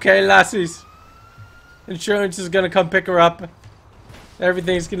 Should be okay, lassies. Insurance is gonna come pick her up.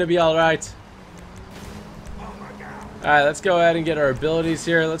 Everything's gonna be alright. Alright, let's go ahead and get our abilities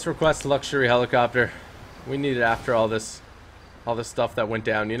here. Let's request a luxury helicopter. We need it after all this stuff that went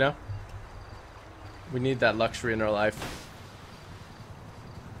down, you know? We need that luxury in our life.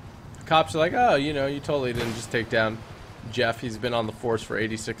 The cops are like, oh, you know, you totally didn't just take down Jeff. He's been on the force for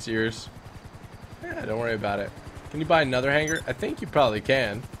 86 years. Yeah, don't worry about it. Can you buy another hangar? I think you probably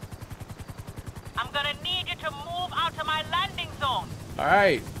can. I'm gonna need you to move out of my landing zone.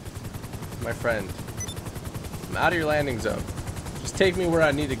 Alright, my friend. I'm out of your landing zone. Just take me where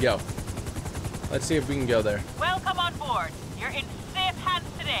I need to go. Let's see if we can go there. Welcome on board. You're in safe hands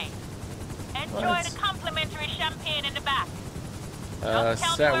today. Enjoy What? the complimentary champagne in the back. Don't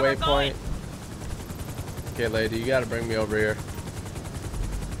tell Set me where we're waypoint. Okay, lady, you gotta bring me over here.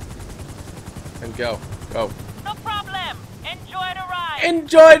 And go. Go. No problem. Enjoy the ride.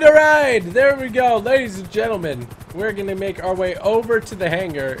 Enjoy the ride! There we go, ladies and gentlemen. We're gonna make our way over to the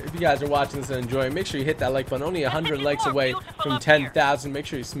hangar. If you guys are watching this and enjoying, make sure you hit that like button. Only 100 It's likes more away beautiful from up here. 10,000. Make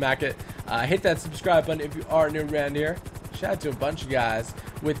sure you smack it. Hit that subscribe button if you are new around here. Shout out to a bunch of guys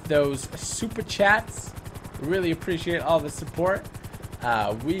with those super chats. Really appreciate all the support.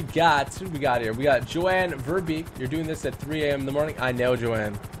 We got, who we got here? We got Joanne Verbeek. You're doing this at 3 a.m. in the morning. I know,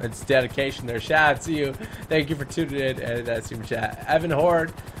 Joanne. It's dedication there. Shout out to you. Thank you for tuning in and that super chat. Evan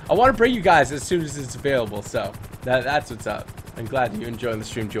Horde. I want to bring you guys as soon as it's available, so that's what's up. I'm glad you're enjoying the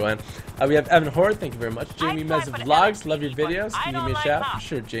stream, Joanne. We have Evan Horde. Thank you very much. Jamie Mez of Vlogs. Love your videos. Can you give me a shout out? For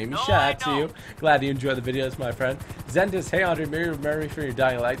sure, Jamie. Shout out to you. Glad you enjoy the videos, my friend. Zentis, hey Andre, remember me for your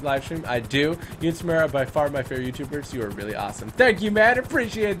Dying Light live stream? I do. You and Samara are by far my favorite YouTubers. You are really awesome. Thank you, man.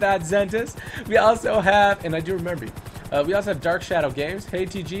 Appreciate that, Zentis. We also have, and I do remember you. We also have Dark Shadow Games. Hey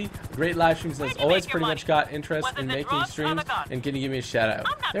TG, great live streams as always. Pretty much got interest in making streams. And can you give me a shout out?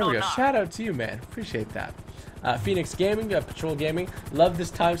 There we go. Shout out to you, man. Appreciate that. Phoenix Gaming, we have Patrol Gaming. Love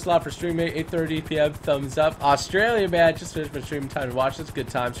this time slot for stream, 8:30 p.m. Thumbs up. Australia, man. Just finished my stream. Time to watch this. Good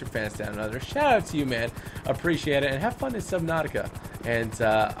times for fans down under. Shout out to you, man. Appreciate it. And have fun in Subnautica. And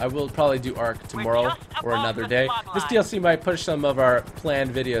I will probably do Ark tomorrow or another day. This DLC might push some of our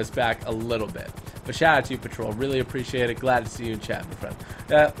planned videos back a little bit. But shout out to you, Patrol. Really appreciate it. Glad to see you in chat, my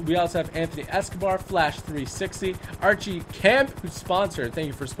friend. We also have Anthony Escobar, Flash360, Archie Camp, who's sponsored. Thank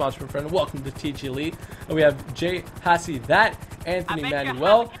you for sponsoring, my friend. Welcome to Teach Elite. And we have Jay Hassi, that Anthony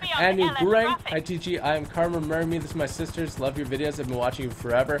Manuel, Anu Gureng. Hi, TG. I am Carmen Mermy. This is my sisters. Love your videos. I've been watching you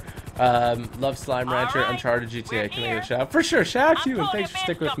forever. Love Slime Rancher, Uncharted GTA. Can I get a shout out? For sure. Shout out to you, and thanks for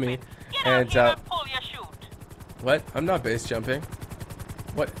sticking with me. And what? I'm not base jumping.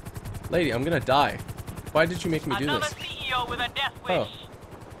 What? Lady, I'm gonna die. Why did you make me do this? Oh.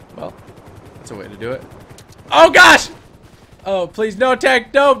 Well, that's a way to do it. Oh gosh! Oh, please, no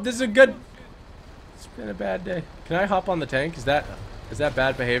tank. No, this is a good... It's been a bad day. Can I hop on the tank? Is that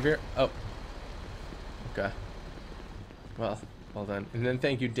bad behavior? Oh. Okay. Well done. And then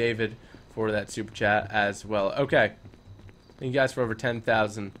thank you, David, for that super chat as well. Okay. Thank you guys for over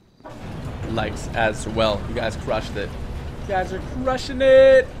 10,000 likes as well. You guys crushed it. You guys are crushing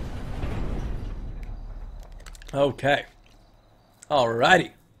it. Okay.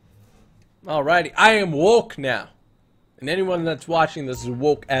 Alrighty. Alrighty. I am woke now. And anyone that's watching this is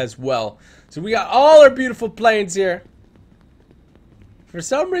woke as well. So we got all our beautiful planes here. For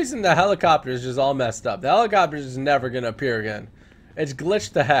some reason, the helicopter is just all messed up. The helicopter is never going to appear again. It's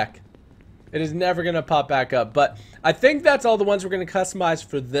glitched the heck. It is never going to pop back up. But I think that's all the ones we're going to customize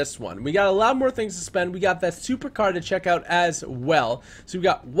for this one. We got a lot more things to spend. We got that supercar to check out as well. So we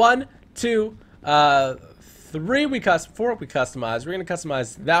got 1, 2, 3 4 we customize. We're going to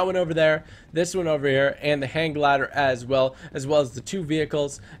customize that one over there, this one over here, and the hang glider as well as the 2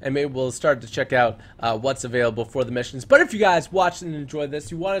 vehicles, and maybe we'll start to check out what's available for the missions. But if you guys watched and enjoyed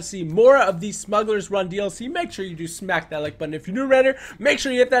this, you want to see more of these Smuggler's Run DLC, make sure you do smack that like button. If you're new around here, make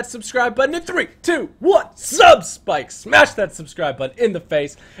sure you hit that subscribe button in 3, 2, 1, sub spike. Smash that subscribe button in the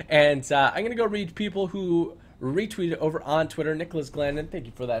face. And I'm going to go read people who retweeted over on Twitter. Nicholas Glandon, thank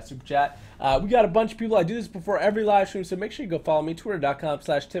you for that super chat. We got a bunch of people. I do this before every live stream, so make sure you go follow me,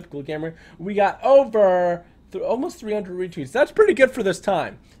 twitter.com/typicalgamer. We got over almost 300 retweets. That's pretty good for this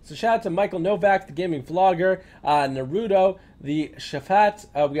time. So shout out to Michael Novak, the gaming vlogger, Naruto, the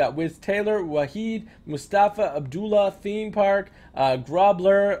Shafat, we got Wiz Taylor, Wahid, Mustafa, Abdullah, Theme Park,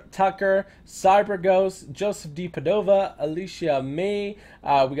 Grobler, Tucker, Cyberghost, Joseph D. Padova, Alicia May,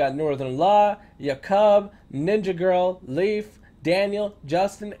 we got Northern Law, Yakub, Ninja Girl, Leaf, Daniel,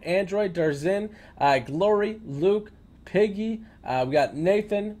 Justin, Android, Darzin, Glory, Luke, Piggy, we got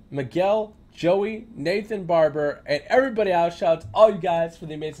Nathan, Miguel, Joey, Nathan Barber, and everybody else. Shout out to all you guys for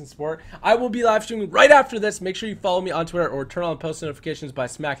the amazing support. I will be live streaming right after this. Make sure you follow me on Twitter or turn on post notifications by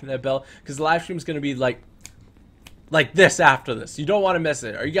smacking that bell, because the live stream is going to be like this after this. You don't want to miss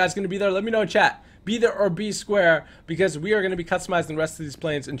it. Are you guys going to be there? Let me know in chat. Be there or be square, because we are going to be customizing the rest of these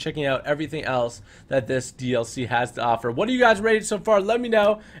planes and checking out everything else that this DLC has to offer. What are you guys rated so far? Let me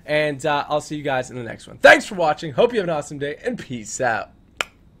know, and I'll see you guys in the next one. Thanks for watching. Hope you have an awesome day, and peace out.